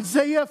from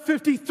Isaiah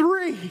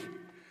 53.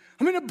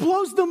 I mean, it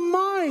blows the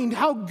mind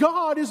how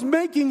God is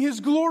making his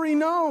glory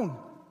known.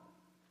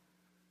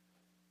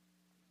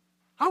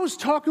 I was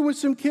talking with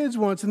some kids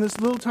once in this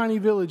little tiny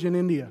village in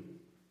India.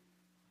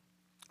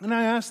 And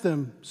I asked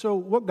them, so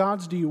what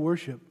gods do you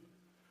worship?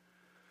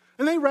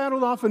 And they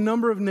rattled off a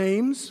number of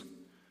names.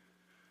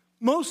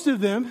 Most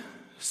of them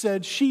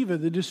said Shiva,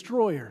 the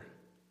destroyer.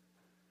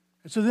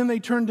 And so then they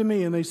turned to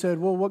me and they said,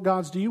 well, what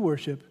gods do you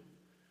worship?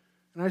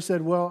 And I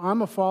said, well,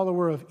 I'm a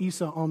follower of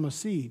Isa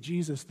al-Masih,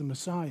 Jesus the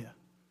Messiah.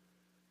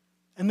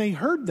 And they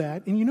heard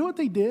that, and you know what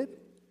they did?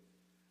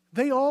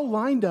 They all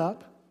lined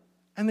up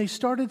and they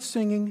started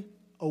singing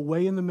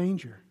Away in the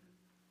Manger.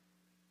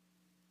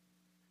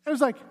 It was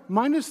like,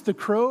 minus the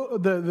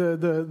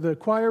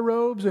choir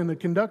robes and the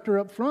conductor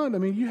up front. I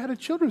mean, you had a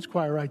children's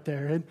choir right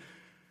there. And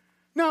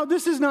now,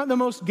 this is not the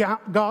most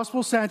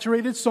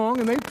gospel-saturated song,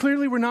 and they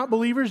clearly were not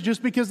believers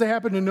just because they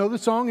happened to know the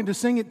song and to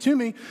sing it to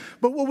me.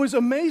 But what was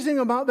amazing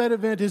about that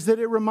event is that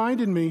it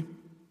reminded me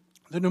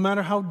that no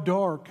matter how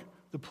dark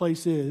the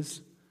place is,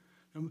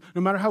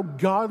 no matter how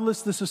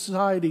godless the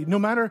society, no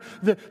matter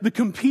the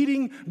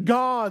competing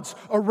gods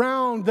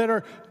around that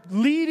are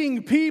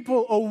leading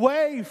people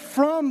away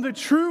from the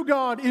true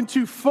God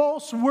into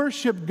false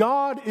worship,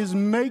 God is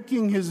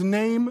making his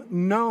name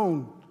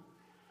known.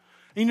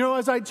 You know,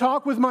 as I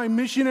talk with my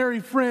missionary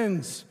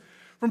friends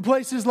from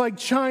places like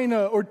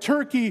China or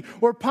Turkey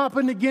or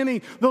Papua New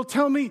Guinea, they'll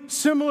tell me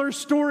similar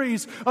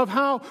stories of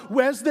how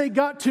as they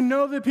got to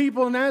know the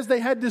people and as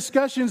they had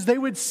discussions, they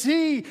would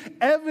see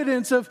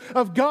evidence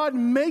of God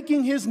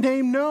making his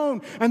name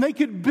known. And they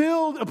could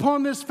build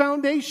upon this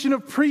foundation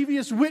of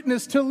previous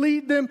witness to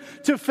lead them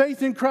to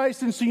faith in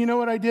Christ. And so you know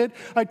what I did?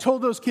 I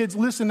told those kids,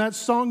 listen, that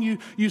song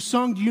you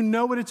sung, do you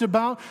know what it's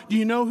about? Do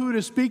you know who it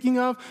is speaking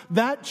of?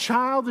 That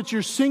child that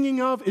you're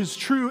singing of is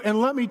true. And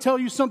let me tell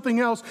you something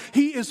else.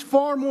 He is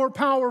far more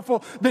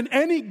powerful than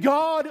any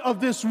god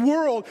of this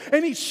world,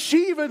 any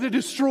Shiva the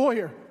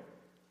destroyer.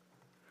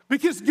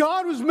 Because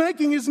God was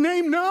making his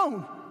name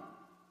known.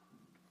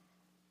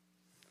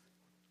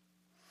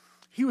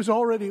 He was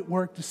already at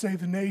work to save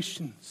the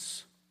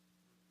nations.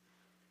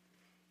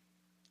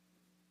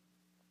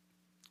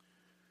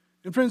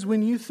 And friends,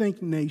 when you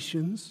think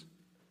nations,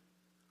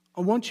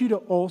 I want you to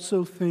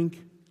also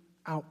think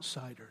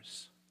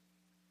outsiders.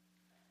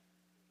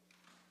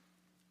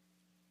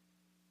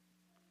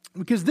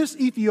 Because this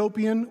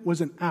Ethiopian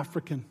was an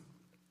African.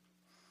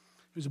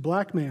 He was a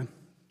black man.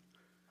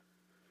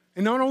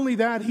 And not only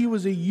that, he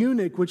was a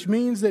eunuch, which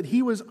means that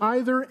he was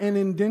either an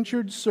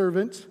indentured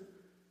servant,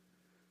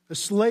 a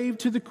slave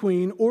to the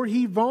queen, or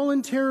he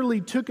voluntarily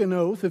took an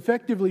oath,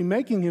 effectively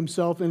making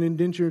himself an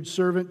indentured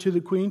servant to the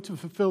queen to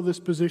fulfill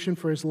this position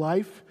for his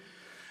life.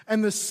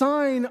 And the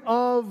sign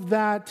of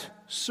that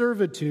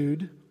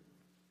servitude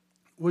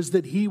was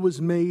that he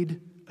was made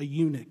a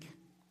eunuch.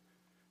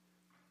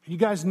 You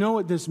guys know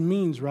what this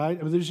means, right?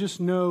 I mean, there's just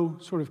no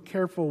sort of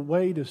careful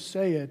way to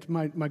say it.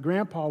 My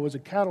grandpa was a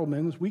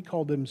cattleman. We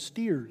called them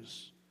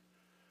steers.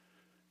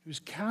 He was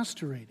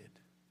castrated.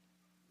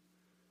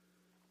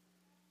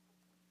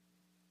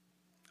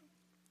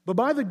 But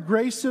by the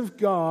grace of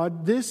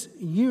God, this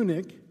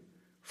eunuch,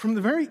 from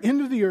the very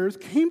end of the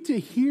earth, came to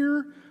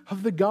hear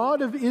of the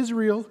God of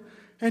Israel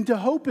and to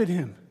hope in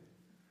him.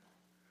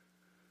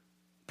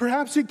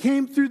 Perhaps it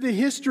came through the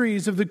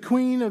histories of the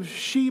Queen of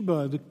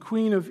Sheba, the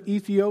Queen of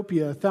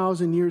Ethiopia,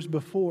 1,000 years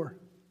before.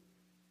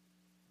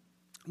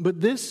 But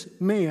this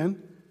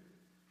man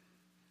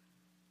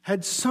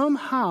had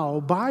somehow,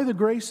 by the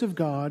grace of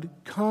God,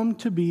 come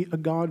to be a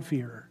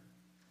God-fearer.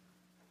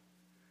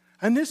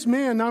 And this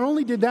man not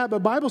only did that,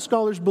 but Bible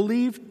scholars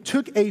believe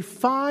took a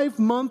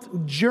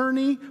 5-month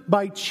journey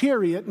by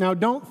chariot. Now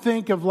don't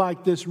think of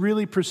like this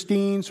really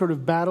pristine sort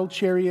of battle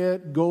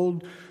chariot,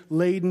 gold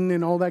laden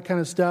and all that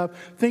kind of stuff.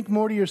 Think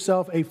more to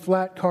yourself, a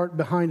flat cart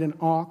behind an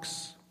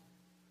ox.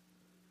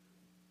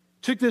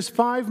 Took this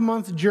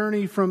 5-month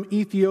journey from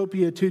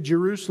Ethiopia to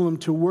Jerusalem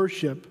to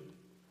worship.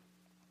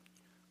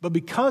 But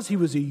because he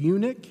was a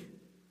eunuch,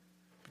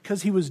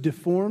 because he was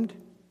deformed,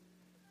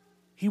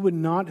 he would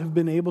not have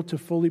been able to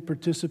fully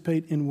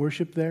participate in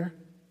worship there.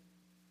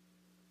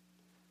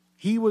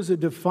 He was a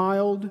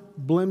defiled,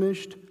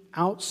 blemished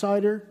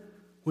outsider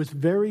with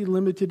very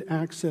limited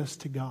access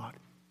to God.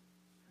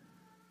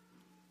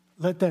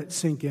 Let that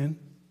sink in.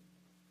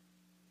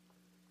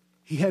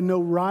 He had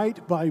no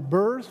right by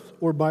birth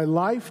or by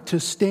life to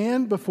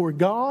stand before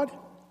God.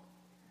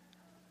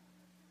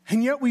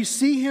 And yet we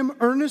see him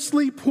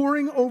earnestly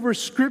poring over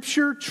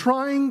Scripture,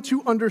 trying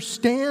to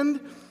understand.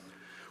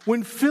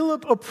 When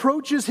Philip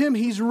approaches him,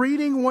 he's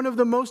reading one of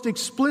the most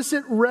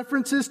explicit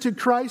references to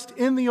Christ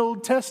in the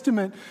Old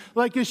Testament.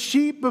 Like a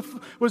sheep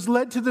was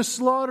led to the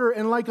slaughter,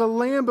 and like a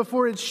lamb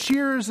before its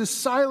shearers is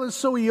silenced,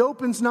 so he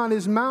opens not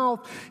his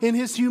mouth. In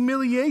his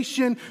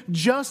humiliation,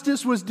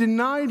 justice was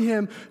denied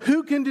him.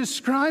 Who can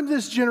describe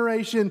this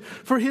generation?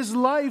 For his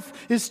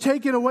life is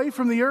taken away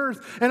from the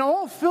earth. And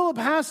all Philip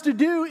has to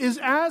do is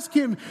ask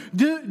him,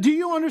 do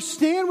you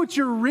understand what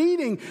you're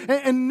reading?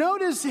 And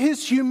notice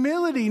his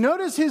humility.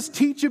 Notice his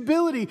teachability.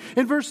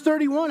 In verse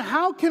 31,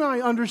 how can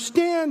I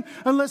understand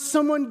unless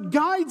someone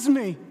guides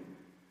me?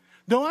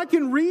 Though I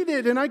can read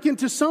it and I can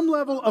to some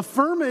level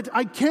affirm it,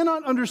 I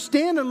cannot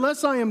understand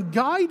unless I am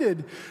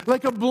guided,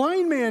 like a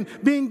blind man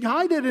being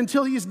guided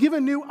until he is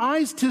given new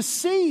eyes to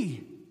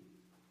see.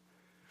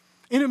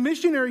 In a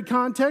missionary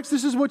context,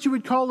 this is what you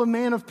would call a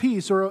man of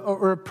peace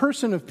or a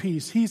person of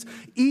peace. He's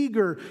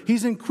eager,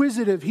 he's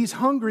inquisitive, he's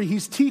hungry,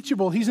 he's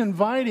teachable, he's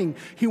inviting,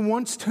 he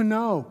wants to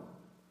know.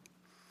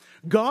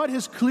 God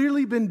has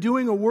clearly been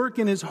doing a work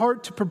in his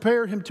heart to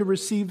prepare him to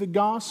receive the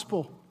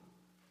gospel.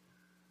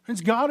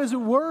 Friends, God is at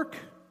work.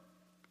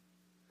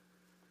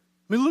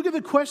 I mean, look at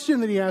the question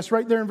that he asked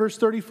right there in verse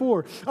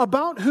 34.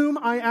 About whom,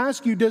 I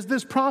ask you, does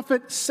this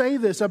prophet say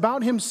this?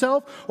 About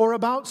himself or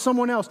about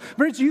someone else?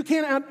 Friends, you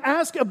can't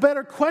ask a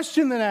better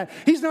question than that.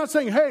 He's not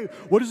saying, hey,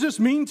 what does this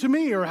mean to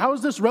me? Or how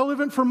is this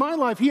relevant for my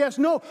life? He asks,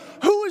 no,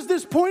 who is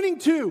this pointing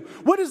to?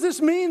 What does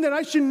this mean that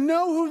I should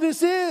know who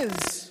this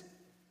is?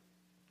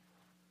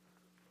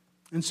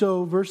 And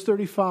so, verse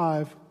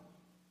 35,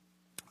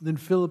 then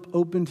Philip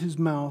opened his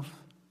mouth,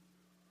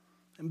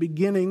 and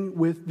beginning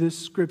with this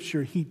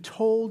scripture, he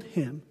told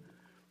him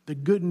the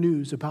good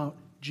news about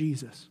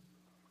Jesus.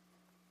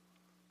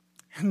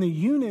 And the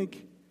eunuch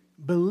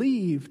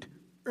believed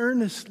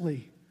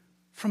earnestly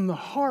from the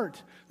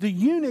heart. The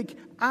eunuch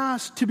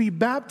asked to be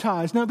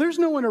baptized. Now, there's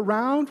no one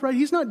around, right?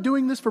 He's not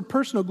doing this for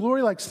personal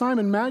glory like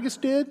Simon Magus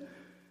did.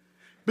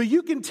 But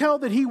you can tell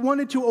that he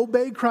wanted to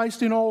obey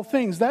Christ in all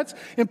things. That's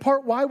in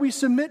part why we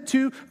submit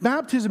to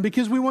baptism,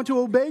 because we want to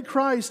obey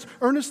Christ,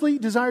 earnestly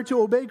desire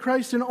to obey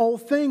Christ in all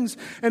things.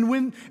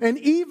 And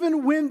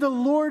even when the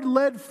Lord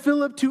led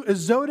Philip to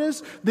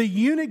Azotus, the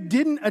eunuch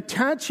didn't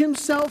attach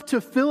himself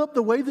to Philip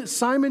the way that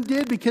Simon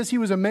did because he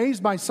was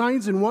amazed by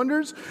signs and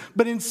wonders.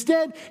 But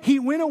instead, he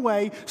went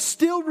away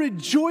still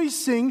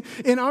rejoicing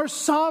in our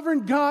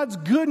sovereign God's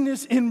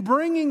goodness in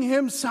bringing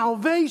him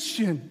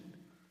salvation.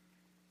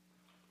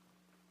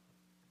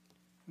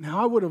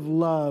 Now, I would have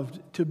loved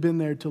to have been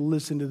there to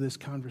listen to this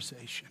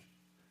conversation.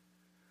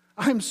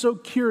 I'm so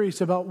curious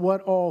about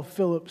what all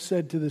Philip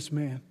said to this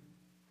man.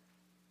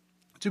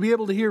 To be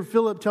able to hear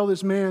Philip tell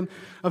this man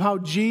of how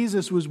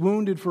Jesus was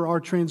wounded for our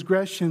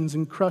transgressions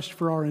and crushed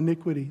for our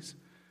iniquities.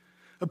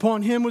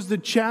 Upon him was the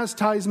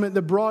chastisement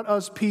that brought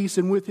us peace,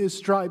 and with his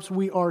stripes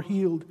we are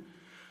healed.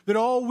 That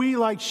all we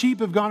like sheep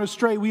have gone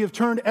astray, we have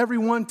turned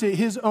everyone to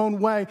his own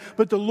way.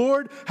 But the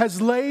Lord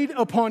has laid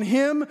upon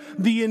him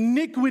the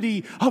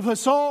iniquity of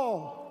us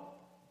all.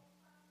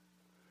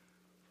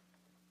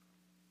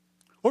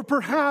 Or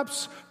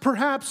perhaps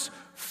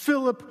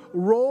Philip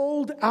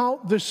rolled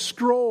out the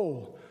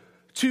scroll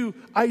to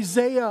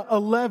Isaiah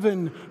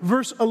 11,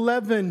 verse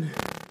 11,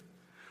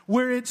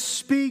 where it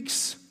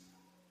speaks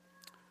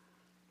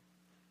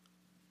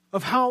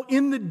of how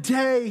in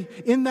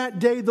that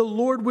day, the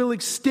Lord will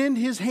extend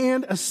his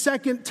hand a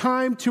second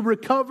time to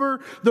recover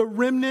the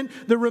remnant,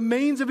 the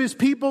remains of his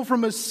people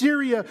from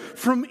Assyria,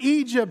 from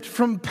Egypt,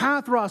 from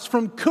Pathros,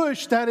 from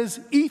Cush, that is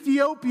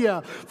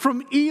Ethiopia,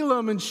 from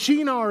Elam and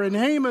Shinar and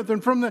Hamath,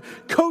 and from the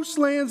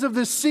coastlands of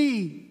the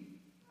sea.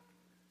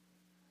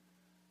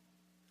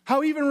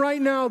 How even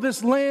right now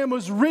this Lamb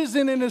was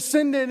risen and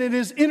ascended and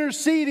is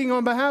interceding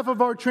on behalf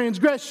of our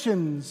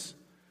transgressions.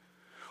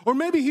 Or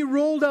maybe he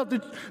rolled out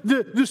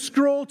the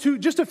scroll to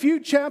just a few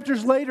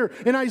chapters later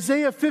in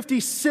Isaiah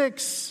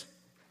 56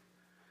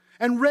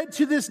 and read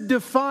to this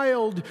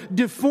defiled,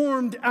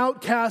 deformed,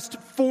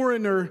 outcast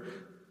foreigner,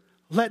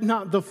 "Let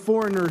not the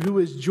foreigner who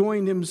has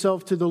joined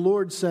himself to the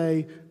Lord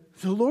say,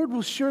 'The Lord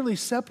will surely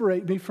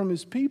separate me from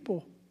his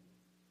people.'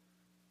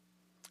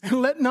 And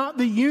let not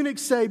the eunuch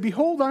say,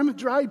 'Behold, I'm a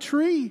dry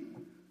tree.'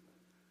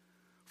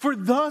 For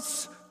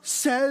thus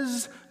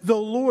says the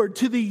Lord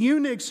to the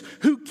eunuchs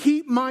who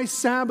keep my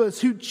Sabbaths,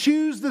 who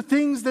choose the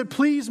things that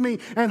please me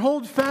and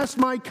hold fast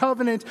my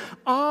covenant,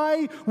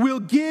 I will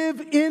give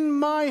in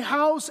my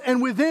house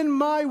and within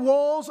my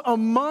walls a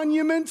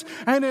monument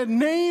and a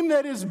name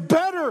that is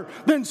better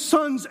than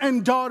sons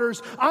and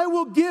daughters. I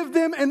will give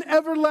them an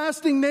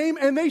everlasting name,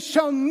 and they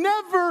shall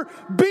never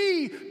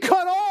be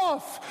cut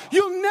off."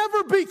 You'll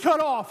never be cut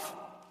off.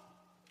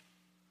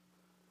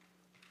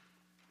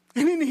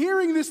 And in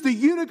hearing this, the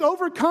eunuch,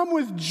 overcome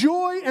with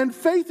joy and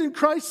faith in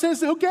Christ,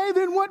 says, "Okay,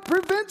 then what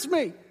prevents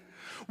me?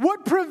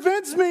 What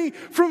prevents me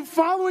from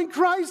following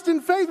Christ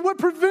in faith? What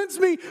prevents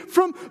me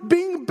from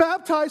being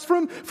baptized,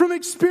 from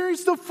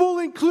experiencing the full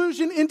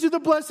inclusion into the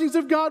blessings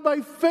of God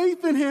by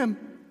faith in him?"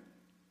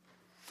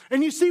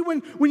 And you see,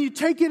 when you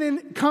take it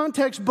in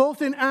context,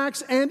 both in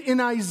Acts and in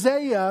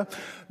Isaiah,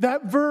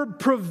 that verb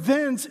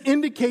 "prevents"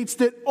 indicates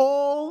that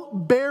all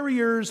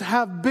barriers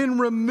have been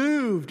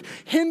removed.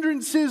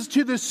 Hindrances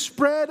to the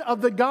spread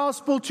of the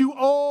gospel to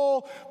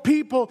all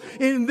people.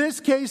 In this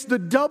case, the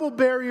double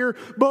barrier,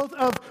 both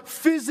of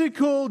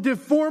physical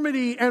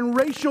deformity and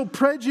racial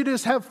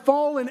prejudice, have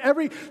fallen.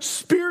 Every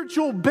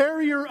spiritual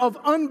barrier of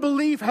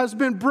unbelief has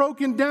been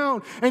broken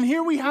down. And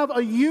here we have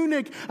a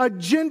eunuch, a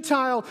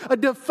Gentile, a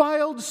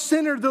defiled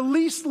sinner, the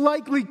least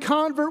likely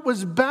convert,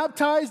 was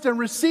baptized and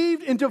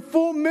received into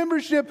full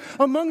membership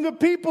among the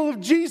people of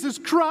Jesus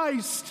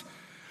Christ.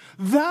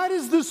 That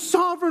is the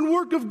sovereign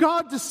work of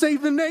God to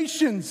save the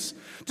nations,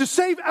 to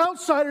save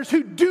outsiders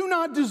who do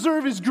not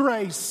deserve his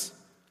grace.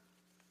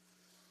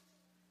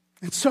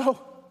 And so,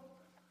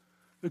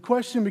 the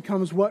question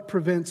becomes, what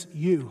prevents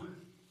you?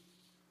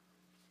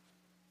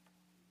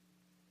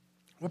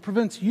 What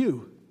prevents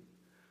you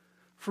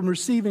from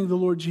receiving the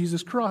Lord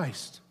Jesus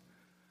Christ?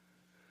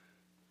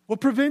 What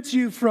prevents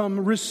you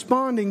from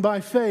responding by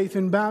faith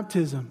in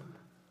baptism?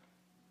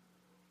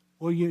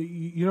 Well,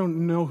 you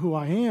don't know who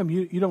I am.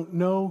 You don't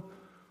know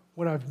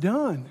what I've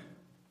done.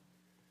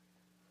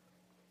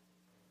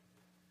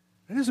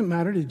 It doesn't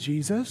matter to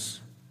Jesus.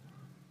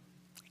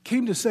 He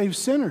came to save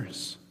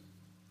sinners.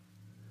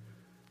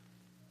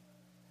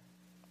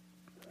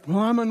 Well,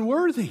 I'm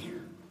unworthy.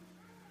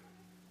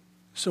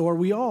 So are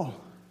we all.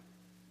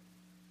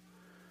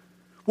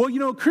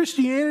 Well,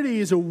 Christianity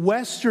is a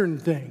Western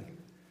thing.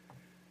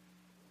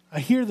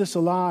 I hear this a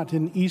lot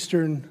in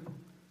Eastern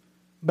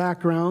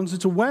backgrounds.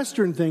 It's a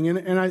Western thing,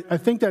 and I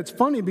think that's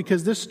funny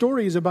because this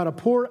story is about a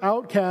poor,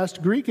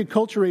 outcast,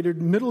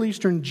 Greek-acculturated Middle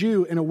Eastern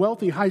Jew and a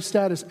wealthy,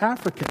 high-status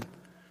African.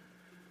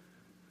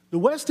 The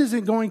West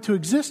isn't going to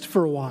exist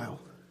for a while.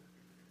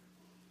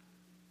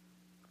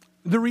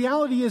 The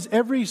reality is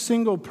every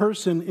single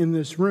person in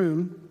this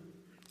room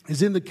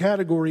is in the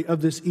category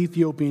of this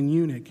Ethiopian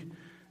eunuch,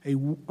 a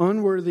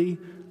unworthy,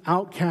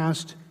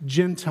 outcast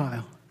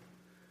Gentile.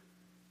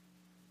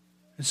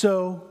 And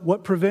so,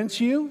 what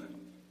prevents you?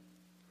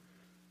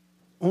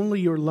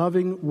 Only your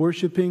loving,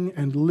 worshiping,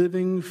 and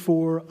living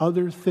for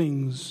other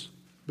things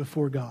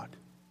before God.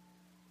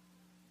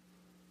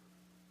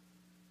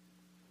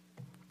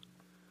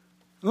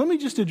 Let me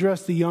just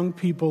address the young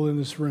people in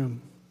this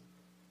room.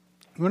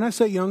 When I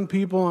say young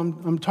people,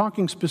 I'm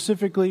talking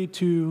specifically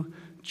to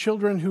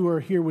children who are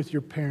here with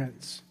your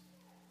parents.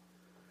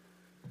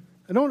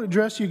 I don't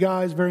address you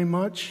guys very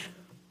much,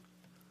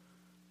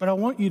 but I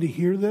want you to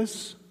hear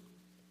this.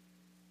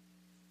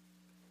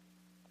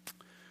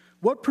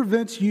 What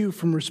prevents you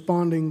from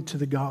responding to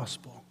the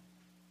gospel?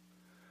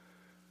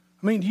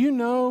 I mean, do you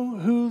know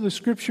who the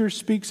scripture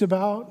speaks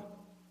about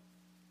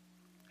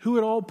who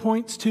it all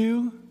points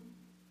to?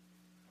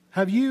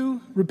 Have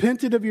you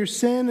repented of your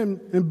sin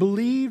and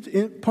believed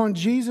upon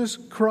Jesus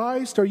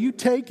Christ? Are you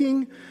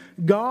taking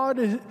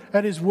God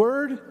at His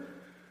word?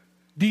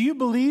 Do you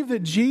believe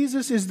that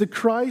Jesus is the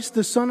Christ,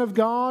 the Son of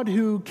God,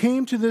 who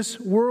came to this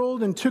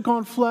world and took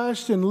on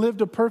flesh and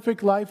lived a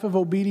perfect life of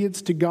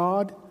obedience to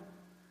God?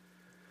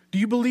 Do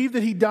you believe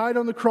that He died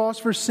on the cross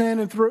for sin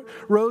and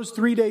rose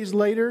 3 days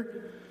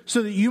later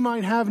so that you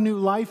might have new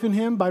life in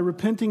Him by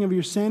repenting of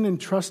your sin and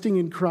trusting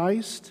in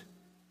Christ?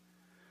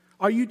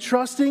 Are you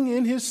trusting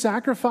in His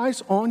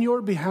sacrifice on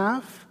your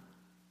behalf?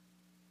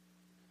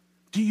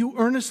 Do you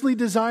earnestly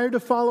desire to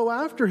follow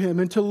after Him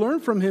and to learn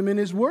from Him in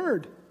His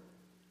word?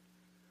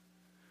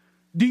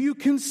 Do you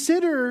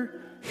consider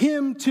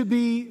Him to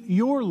be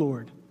your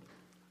Lord?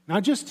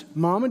 Not just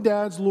mom and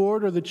dad's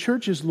Lord or the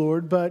church's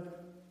Lord,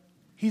 but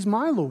He's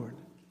my Lord.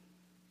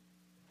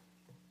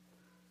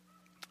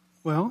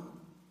 Well,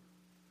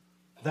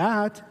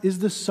 that is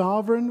the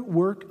sovereign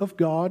work of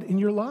God in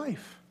your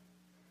life.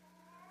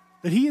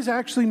 That He is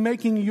actually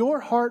making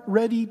your heart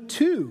ready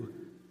too,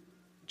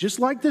 just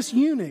like this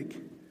eunuch,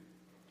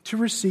 to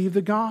receive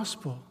the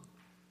gospel.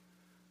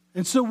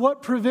 And so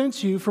what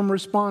prevents you from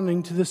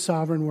responding to the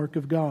sovereign work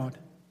of God?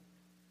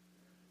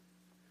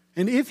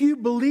 And if you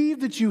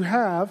believe that you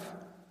have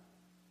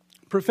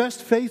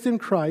professed faith in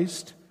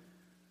Christ,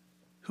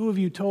 who have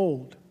you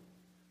told?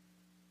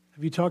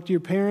 Have you talked to your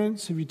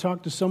parents? Have you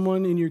talked to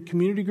someone in your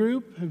community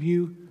group?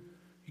 You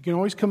can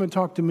always come and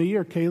talk to me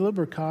or Caleb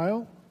or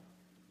Kyle.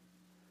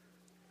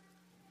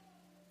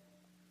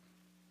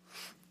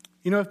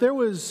 You know, if there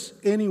was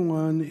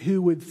anyone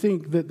who would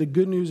think that the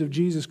good news of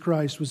Jesus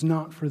Christ was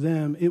not for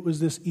them, it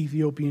was this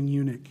Ethiopian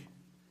eunuch.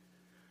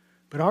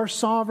 But our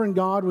sovereign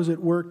God was at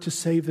work to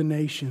save the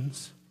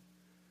nations.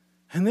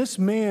 And this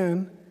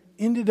man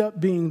ended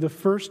up being the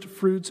first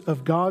fruits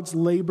of God's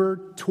labor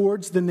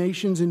towards the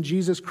nations in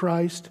Jesus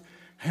Christ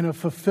and a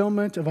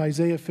fulfillment of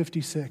Isaiah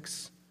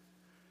 56.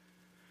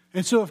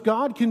 And so if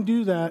God can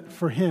do that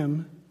for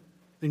him,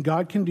 then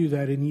God can do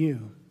that in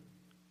you.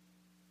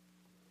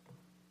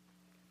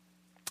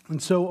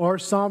 And so our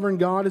sovereign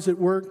God is at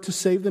work to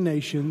save the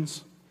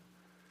nations,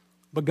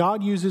 but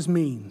God uses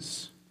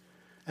means.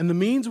 And the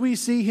means we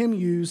see Him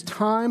use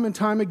time and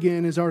time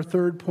again is our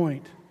third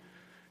point.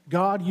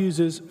 God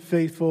uses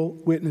faithful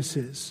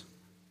witnesses.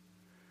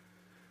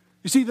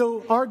 You see,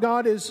 though our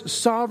God is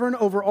sovereign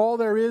over all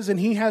there is and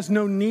He has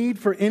no need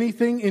for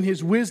anything, in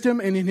His wisdom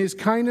and in His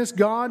kindness,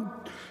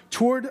 God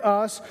toward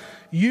us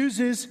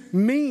uses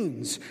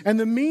means. And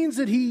the means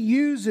that He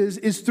uses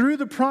is through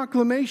the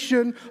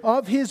proclamation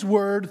of His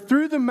word,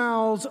 through the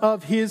mouths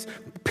of His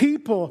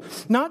people.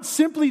 Not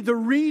simply the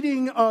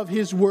reading of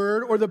His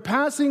word or the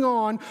passing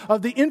on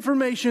of the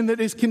information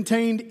that is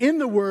contained in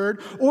the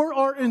word or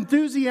our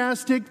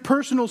enthusiastic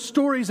personal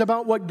stories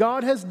about what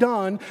God has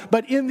done,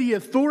 but in the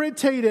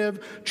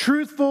authoritative,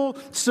 truthful,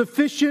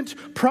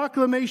 sufficient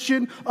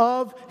proclamation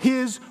of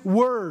His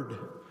word.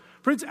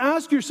 Friends,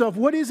 ask yourself,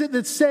 what is it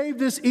that saved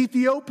this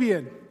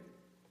Ethiopian?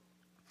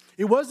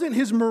 It wasn't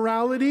his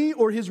morality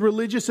or his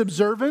religious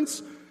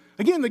observance.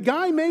 Again, the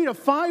guy made a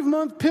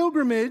 5-month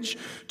pilgrimage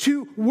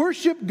to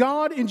worship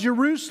God in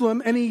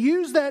Jerusalem, and he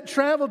used that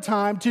travel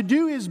time to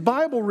do his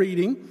Bible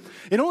reading.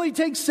 It only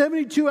takes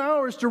 72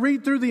 hours to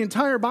read through the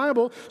entire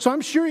Bible, so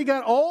I'm sure he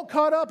got all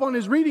caught up on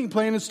his reading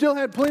plan and still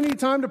had plenty of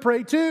time to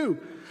pray too.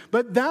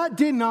 But that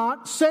did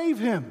not save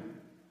him.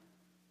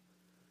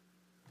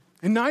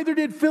 And neither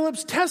did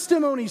Philip's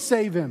testimony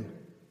save him.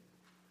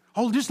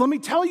 Oh, just let me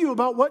tell you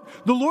about what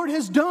the Lord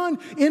has done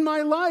in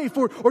my life.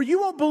 Or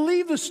you won't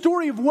believe the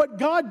story of what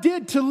God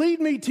did to lead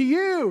me to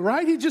you,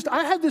 right?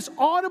 I had this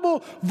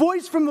audible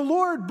voice from the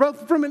Lord,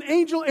 both from an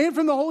angel and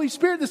from the Holy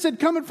Spirit that said,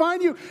 come and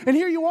find you. And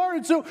here you are.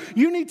 And so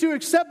you need to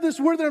accept this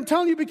word that I'm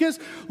telling you because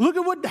look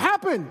at what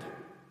happened.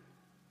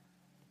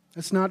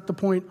 That's not the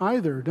point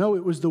either. No,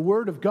 it was the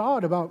word of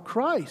God about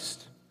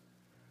Christ.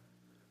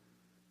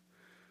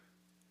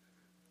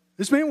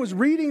 This man was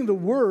reading the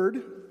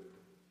word,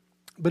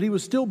 but he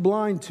was still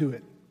blind to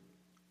it.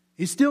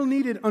 He still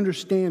needed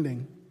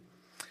understanding.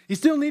 He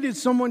still needed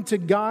someone to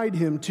guide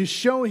him, to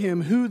show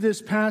him who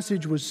this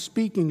passage was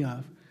speaking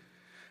of.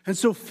 And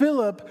so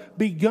Philip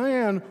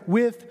began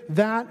with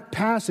that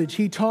passage.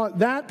 He taught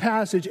that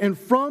passage, and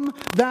from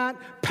that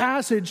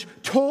passage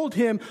told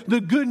him the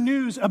good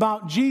news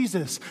about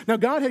Jesus. Now,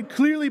 God had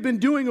clearly been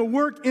doing a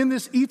work in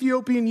this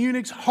Ethiopian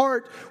eunuch's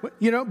heart,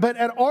 but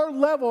at our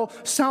level,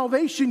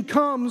 salvation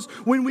comes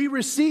when we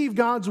receive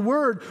God's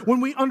word,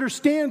 when we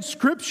understand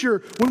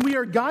Scripture, when we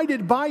are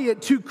guided by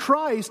it to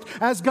Christ,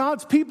 as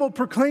God's people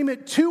proclaim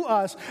it to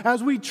us,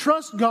 as we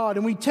trust God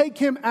and we take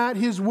Him at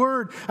His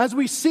word, as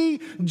we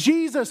see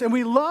Jesus and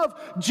we love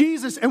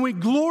Jesus and we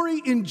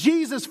glory in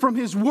Jesus from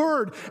His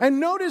word. And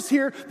notice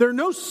here, there are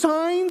no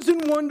signs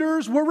and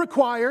wonders were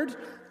required.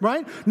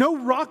 right? No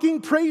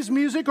rocking praise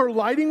music or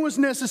lighting was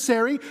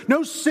necessary.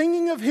 No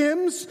singing of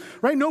hymns,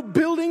 right? No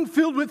building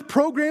filled with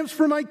programs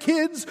for my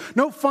kids.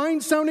 No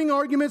fine-sounding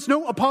arguments.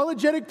 No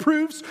apologetic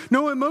proofs.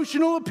 No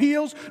emotional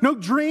appeals. No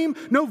dream.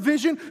 No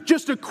vision.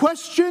 Just a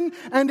question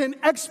and an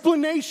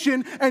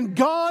explanation. And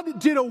God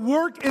did a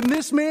work in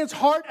this man's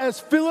heart as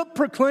Philip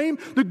proclaimed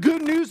the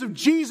good news of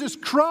Jesus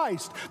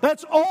Christ.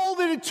 That's all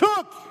that it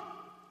took.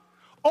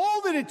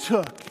 All that it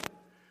took.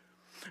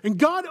 And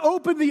God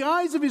opened the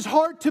eyes of his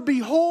heart to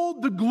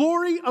behold the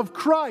glory of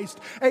Christ,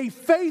 a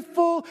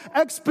faithful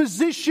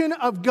exposition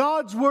of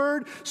God's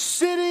word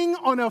sitting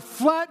on a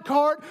flat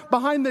cart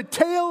behind the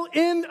tail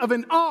end of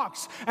an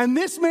ox. And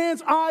this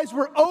man's eyes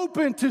were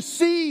open to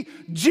see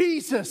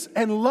Jesus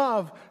and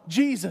love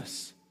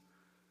Jesus.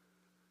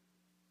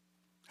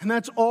 And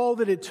that's all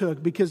that it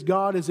took, because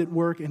God is at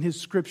work and his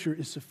scripture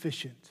is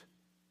sufficient.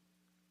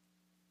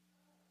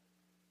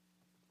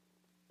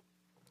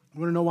 You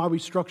want to know why we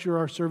structure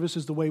our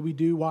services the way we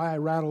do, why I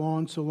rattle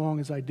on so long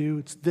as I do?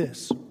 It's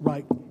this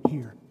right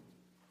here.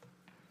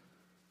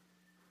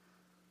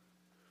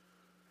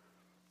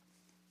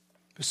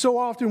 So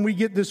often we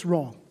get this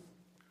wrong.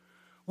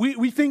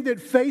 We think that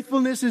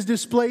faithfulness is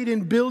displayed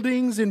in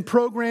buildings, in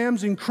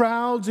programs, in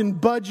crowds, in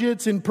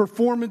budgets, in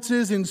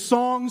performances, in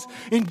songs,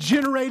 in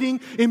generating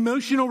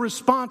emotional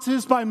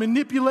responses by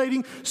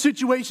manipulating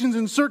situations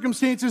and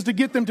circumstances to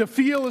get them to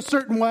feel a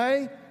certain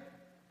way.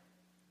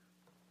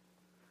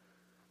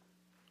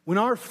 When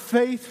our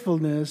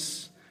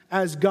faithfulness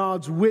as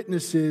God's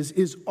witnesses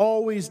is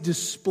always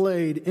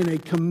displayed in a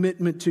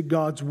commitment to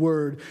God's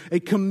word, a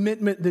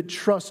commitment that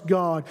trusts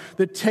God,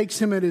 that takes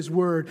him at his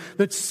word,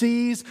 that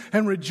sees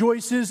and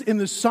rejoices in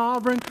the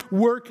sovereign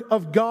work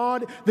of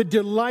God, that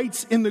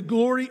delights in the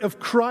glory of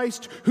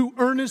Christ, who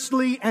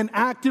earnestly and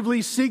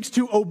actively seeks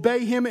to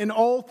obey him in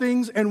all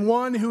things, and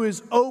one who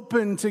is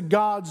open to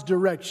God's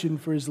direction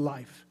for his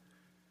life.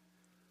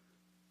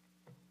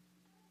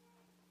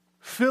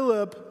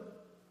 Philip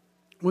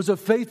was a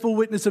faithful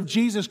witness of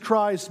Jesus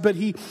Christ, but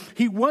he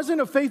wasn't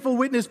a faithful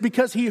witness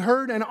because he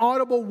heard an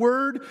audible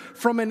word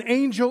from an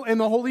angel and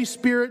the Holy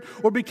Spirit,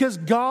 or because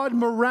God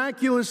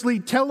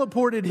miraculously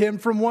teleported him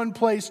from one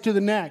place to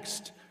the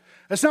next.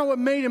 That's not what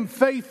made him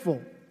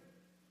faithful.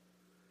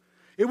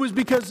 It was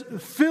because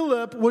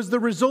Philip was the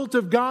result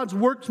of God's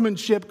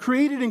workmanship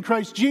created in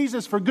Christ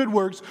Jesus for good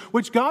works,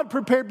 which God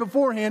prepared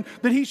beforehand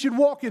that he should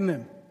walk in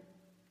them.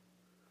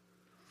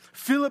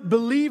 Philip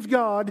believed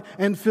God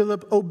and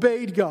Philip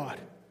obeyed God.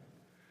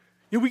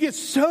 We get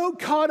so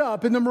caught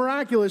up in the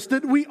miraculous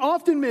that we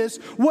often miss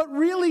what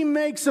really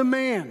makes a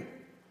man.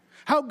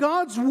 How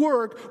God's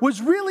work was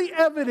really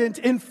evident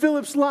in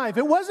Philip's life.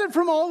 It wasn't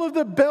from all of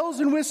the bells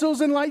and whistles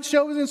and light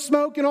shows and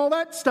smoke and all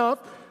that stuff.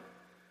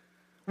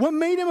 What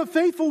made him a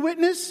faithful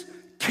witness?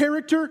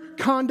 Character,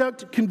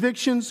 conduct,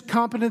 convictions,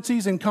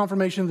 competencies, and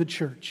confirmation of the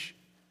church.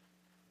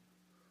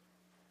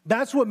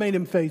 That's what made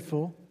him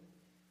faithful.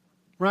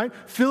 Right?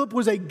 Philip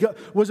was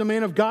a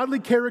man of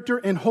godly character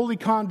and holy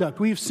conduct.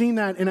 We've seen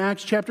that in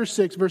Acts chapter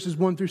 6, verses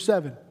 1 through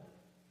 7.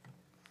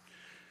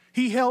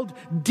 He held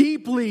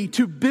deeply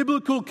to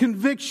biblical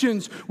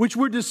convictions, which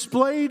were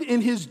displayed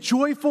in his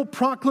joyful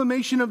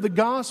proclamation of the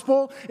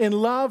gospel in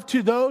love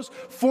to those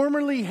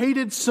formerly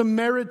hated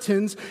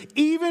Samaritans,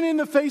 even in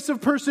the face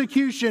of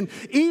persecution,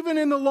 even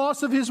in the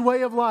loss of his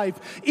way of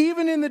life,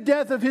 even in the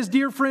death of his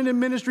dear friend and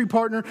ministry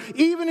partner,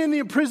 even in the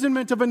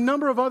imprisonment of a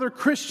number of other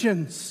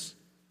Christians.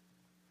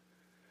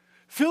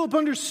 Philip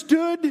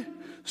understood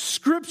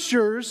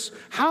scriptures,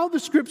 how the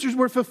scriptures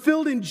were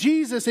fulfilled in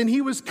Jesus, and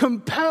he was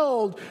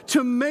compelled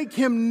to make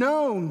him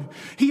known.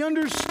 He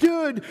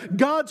understood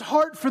God's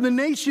heart for the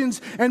nations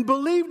and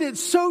believed it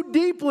so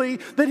deeply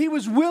that he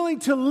was willing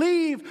to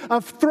leave a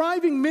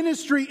thriving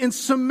ministry in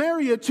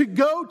Samaria to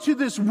go to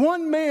this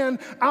one man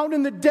out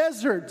in the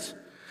desert,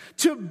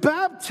 to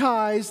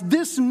baptize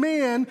this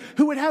man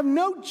who would have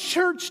no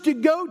church to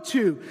go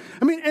to.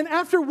 And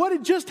after what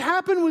had just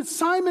happened with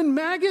Simon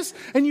Magus,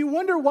 and you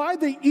wonder why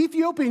the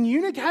Ethiopian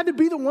eunuch had to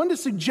be the one to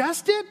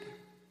suggest it?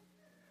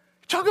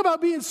 Talk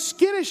about being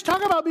skittish.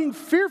 Talk about being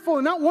fearful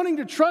and not wanting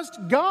to trust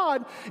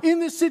God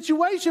in this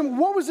situation.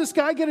 What was this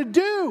guy going to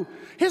do?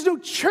 He has no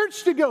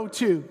church to go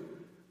to.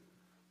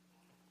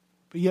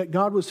 But yet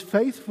God was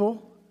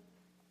faithful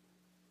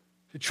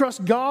to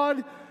trust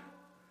God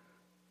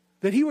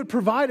that he would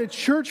provide a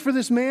church for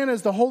this man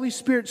as the Holy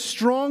Spirit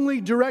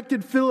strongly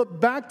directed Philip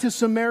back to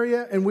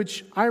Samaria, in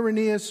which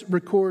Irenaeus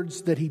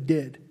records that he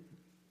did.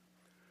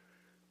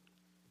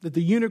 That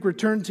the eunuch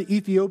returned to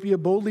Ethiopia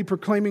boldly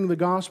proclaiming the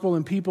gospel,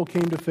 and people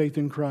came to faith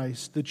in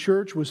Christ. The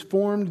church was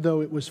formed, though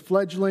it was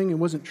fledgling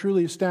and wasn't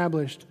truly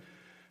established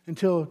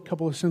until a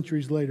couple of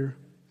centuries later.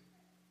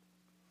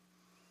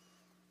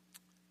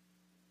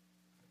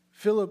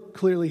 Philip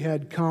clearly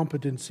had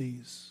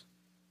competencies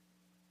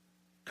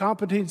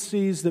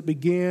that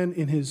began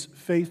in his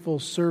faithful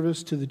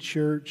service to the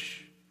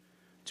church,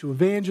 to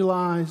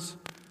evangelize,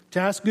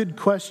 to ask good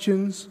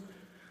questions,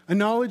 a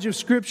knowledge of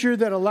Scripture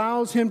that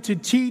allows him to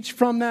teach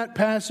from that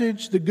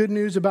passage the good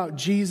news about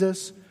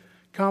Jesus,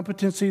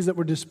 competencies that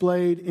were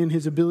displayed in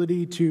his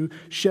ability to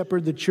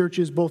shepherd the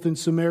churches both in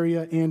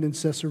Samaria and in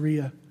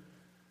Caesarea.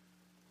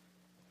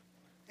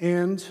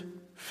 And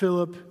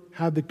Philip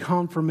had the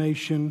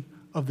confirmation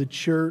of the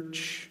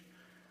church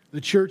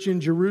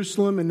in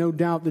Jerusalem, and no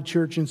doubt the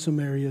church in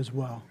Samaria as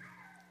well.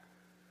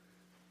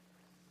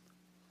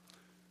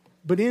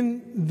 But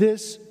in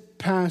this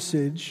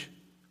passage,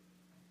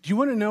 do you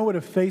want to know what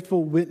a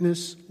faithful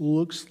witness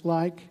looks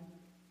like?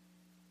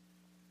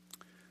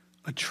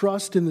 A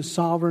trust in the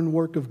sovereign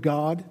work of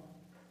God,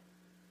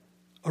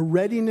 a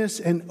readiness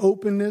and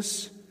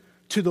openness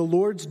to the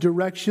Lord's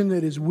direction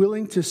that is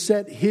willing to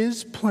set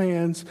His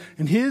plans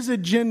and His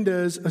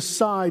agendas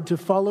aside to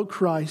follow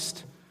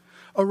Christ,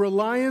 a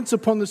reliance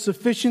upon the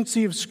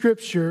sufficiency of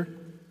Scripture,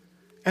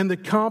 and the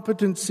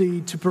competency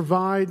to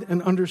provide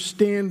an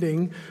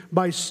understanding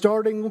by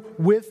starting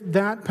with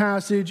that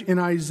passage in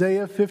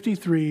Isaiah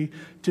 53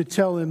 to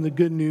tell him the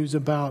good news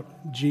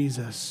about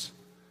Jesus.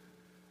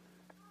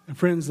 And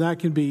friends, that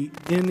can be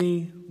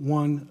any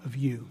one of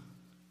you.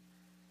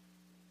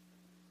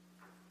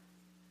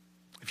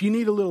 If you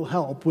need a little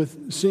help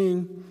with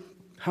seeing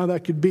how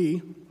that could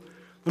be,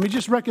 let me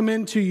just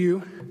recommend to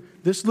you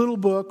this little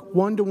book,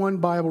 One-to-One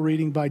Bible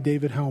Reading by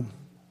David Helm.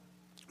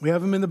 We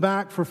have them in the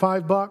back for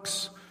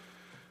 $5.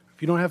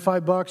 If you don't have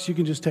 $5, you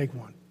can just take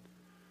one.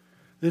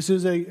 This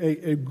is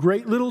a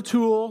great little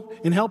tool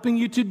in helping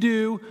you to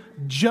do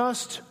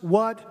just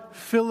what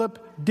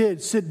Philip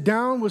did. Sit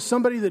down with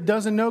somebody that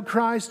doesn't know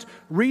Christ,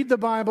 read the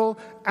Bible,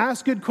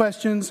 ask good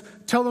questions,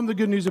 tell them the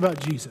good news about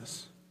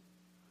Jesus.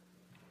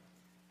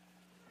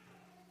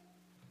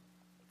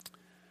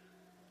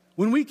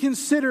 When we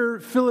consider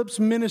Philip's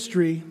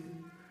ministry,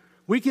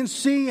 we can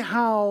see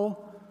how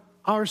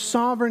our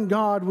sovereign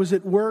God was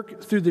at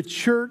work through the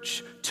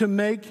church to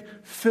make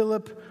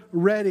Philip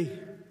ready.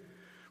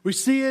 We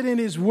see it in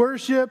his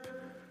worship,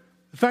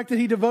 the fact that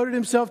he devoted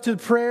himself to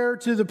prayer,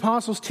 to the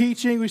apostles'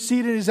 teaching. We see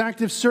it in his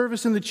active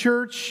service in the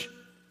church.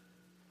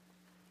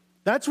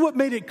 That's what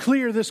made it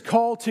clear, this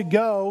call to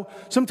go.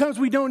 Sometimes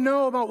we don't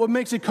know about what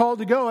makes it called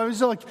to go. I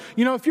was like,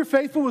 if you're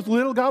faithful with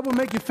little, God will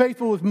make you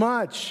faithful with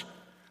much.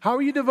 How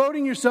are you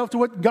devoting yourself to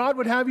what God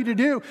would have you to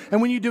do?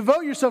 And when you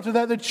devote yourself to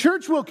that, the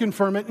church will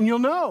confirm it and you'll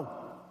know.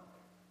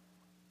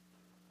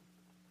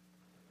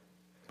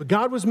 But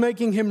God was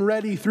making him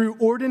ready through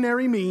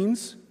ordinary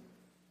means.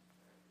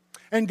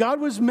 And God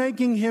was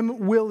making him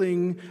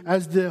willing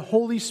as the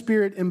Holy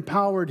Spirit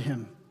empowered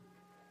him.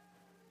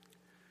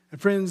 And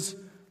friends,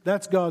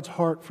 that's God's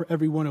heart for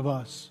every one of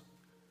us.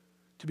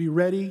 To be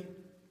ready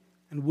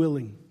and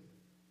willing.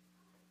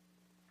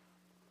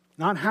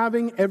 Not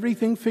having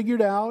everything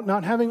figured out,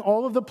 not having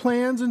all of the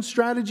plans and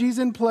strategies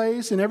in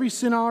place and every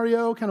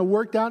scenario kind of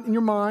worked out in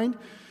your mind.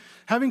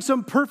 Having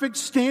some perfect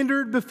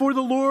standard before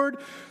the Lord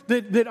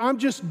that I'm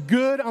just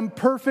good, I'm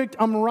perfect,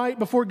 I'm right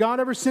before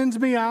God ever sends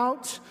me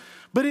out.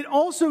 But it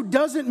also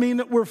doesn't mean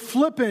that we're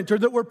flippant or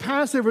that we're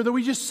passive or that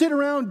we just sit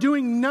around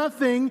doing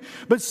nothing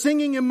but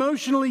singing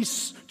emotionally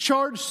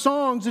charged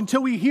songs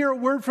until we hear a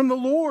word from the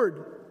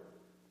Lord.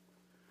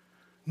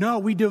 No,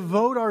 we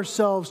devote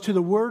ourselves to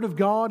the Word of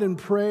God in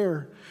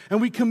prayer. And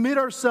we commit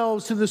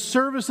ourselves to the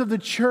service of the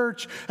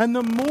church. And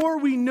the more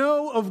we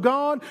know of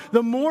God,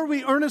 the more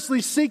we earnestly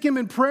seek Him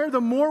in prayer,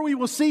 the more we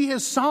will see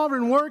His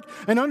sovereign work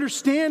and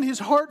understand His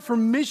heart for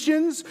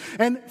missions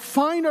and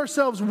find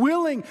ourselves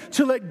willing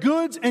to let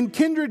goods and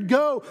kindred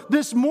go,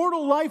 this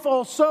mortal life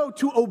also,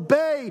 to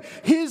obey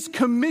His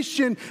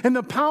commission and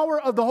the power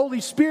of the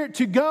Holy Spirit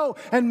to go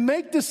and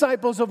make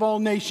disciples of all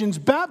nations,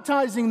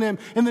 baptizing them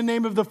in the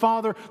name of the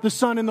Father, the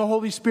Son, and the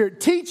Holy Spirit,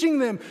 teaching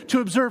them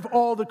to observe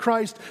all that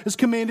Christ has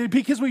commanded,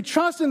 because we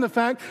trust in the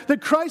fact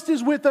that Christ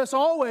is with us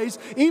always,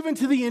 even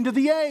to the end of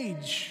the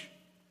age.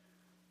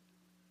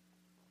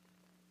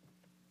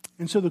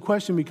 And so the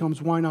question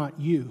becomes, why not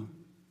you?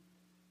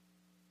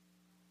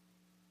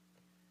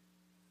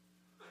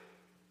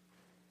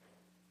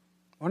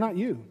 Why not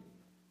you?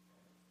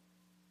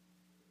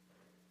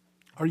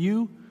 Are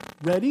you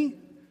ready?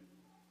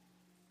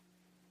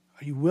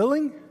 Are you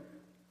willing?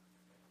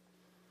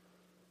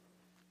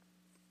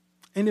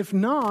 And if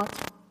not,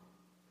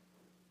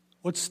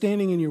 what's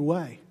standing in your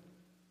way?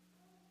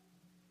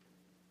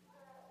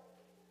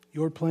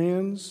 Your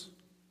plans?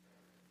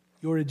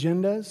 Your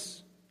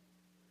agendas?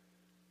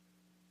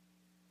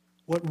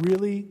 What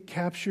really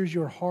captures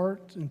your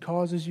heart and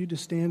causes you to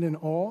stand in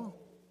awe?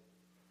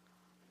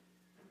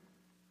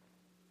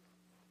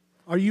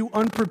 Are you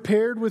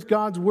unprepared with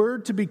God's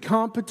word to be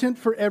competent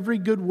for every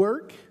good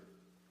work?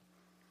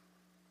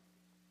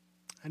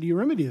 How do you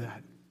remedy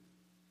that?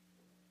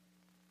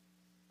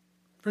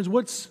 Friends,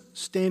 what's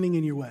standing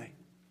in your way?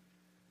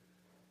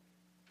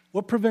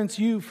 What prevents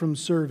you from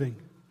serving?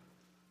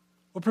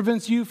 What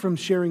prevents you from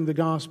sharing the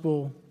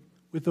gospel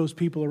with those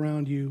people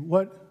around you?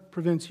 What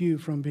prevents you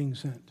from being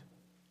sent?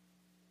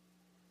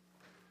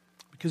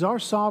 Because our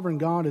sovereign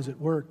God is at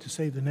work to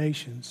save the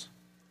nations.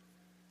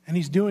 And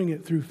He's doing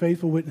it through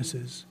faithful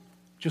witnesses,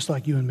 just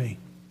like you and me.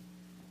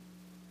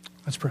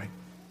 Let's pray.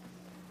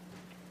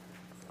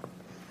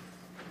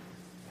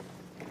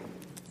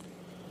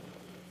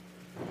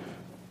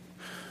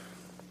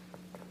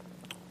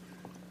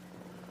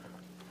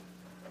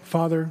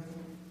 Father,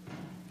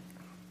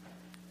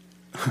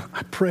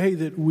 I pray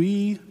that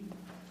we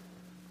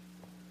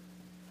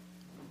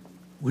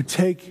would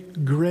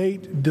take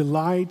great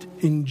delight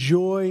and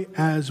joy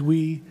as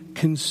we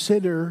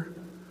consider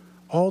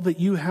all that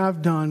you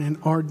have done and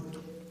are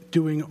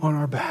doing on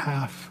our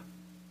behalf.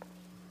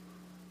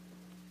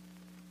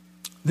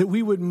 That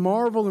we would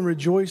marvel and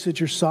rejoice at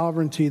your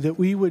sovereignty, that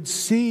we would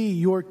see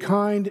your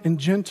kind and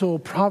gentle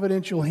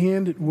providential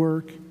hand at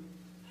work,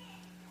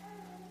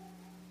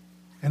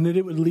 and that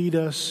it would lead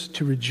us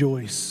to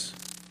rejoice,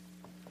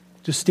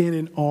 to stand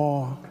in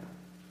awe,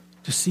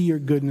 to see your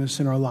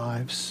goodness in our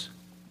lives,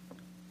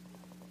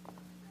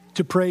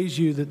 to praise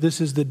you that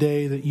this is the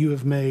day that you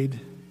have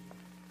made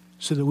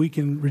so that we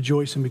can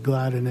rejoice and be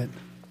glad in it.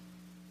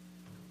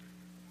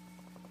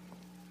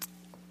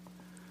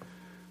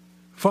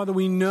 Father,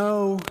 we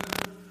know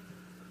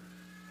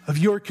of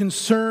your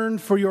concern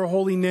for your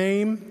holy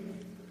name,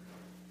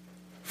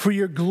 for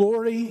your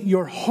glory,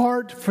 your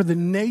heart for the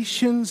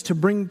nations, to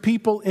bring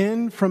people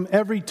in from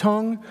every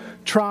tongue,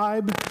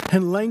 tribe,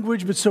 and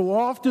language. But so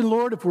often,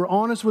 Lord, if we're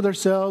honest with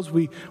ourselves,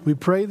 we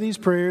pray these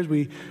prayers,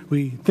 we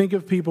think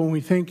of people, and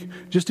we think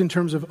just in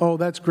terms of, oh,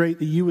 that's great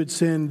that you would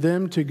send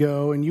them to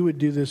go and you would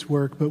do this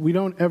work. But we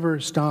don't ever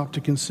stop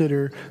to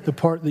consider the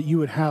part that you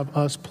would have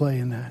us play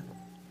in that.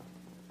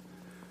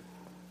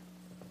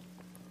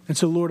 And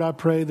so, Lord, I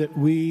pray that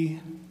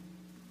we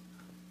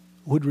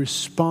would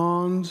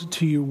respond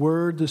to your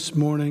word this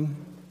morning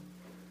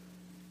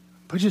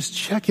by just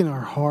checking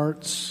our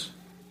hearts.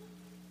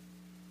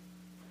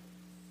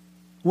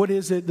 What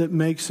is it that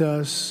makes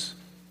us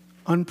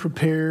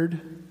unprepared,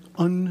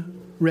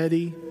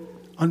 unready,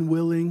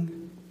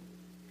 unwilling?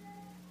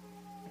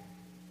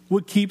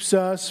 What keeps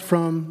us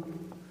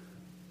from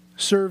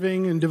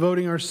serving and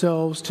devoting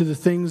ourselves to the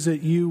things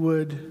that you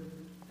would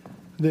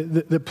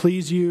that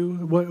please you?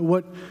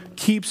 What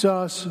keeps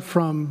us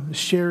from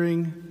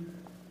sharing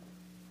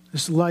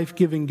this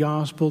life-giving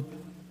gospel,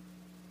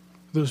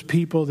 those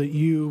people that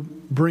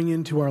you bring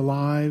into our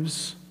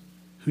lives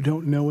who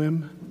don't know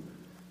him?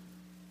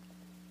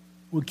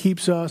 What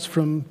keeps us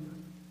from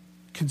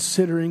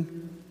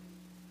considering,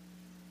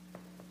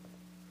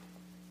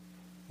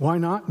 why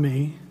not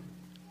me?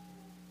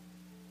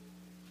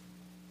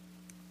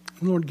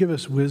 Lord, give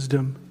us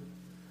wisdom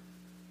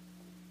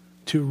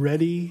to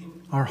ready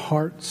our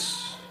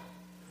hearts,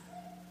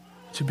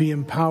 to be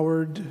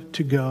empowered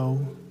to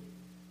go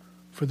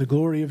for the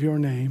glory of your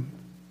name,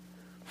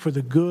 for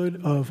the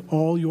good of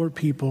all your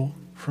people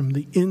from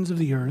the ends of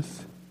the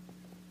earth,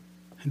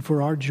 and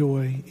for our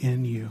joy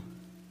in you.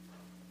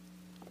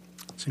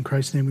 It's in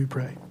Christ's name we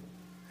pray.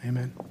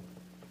 Amen.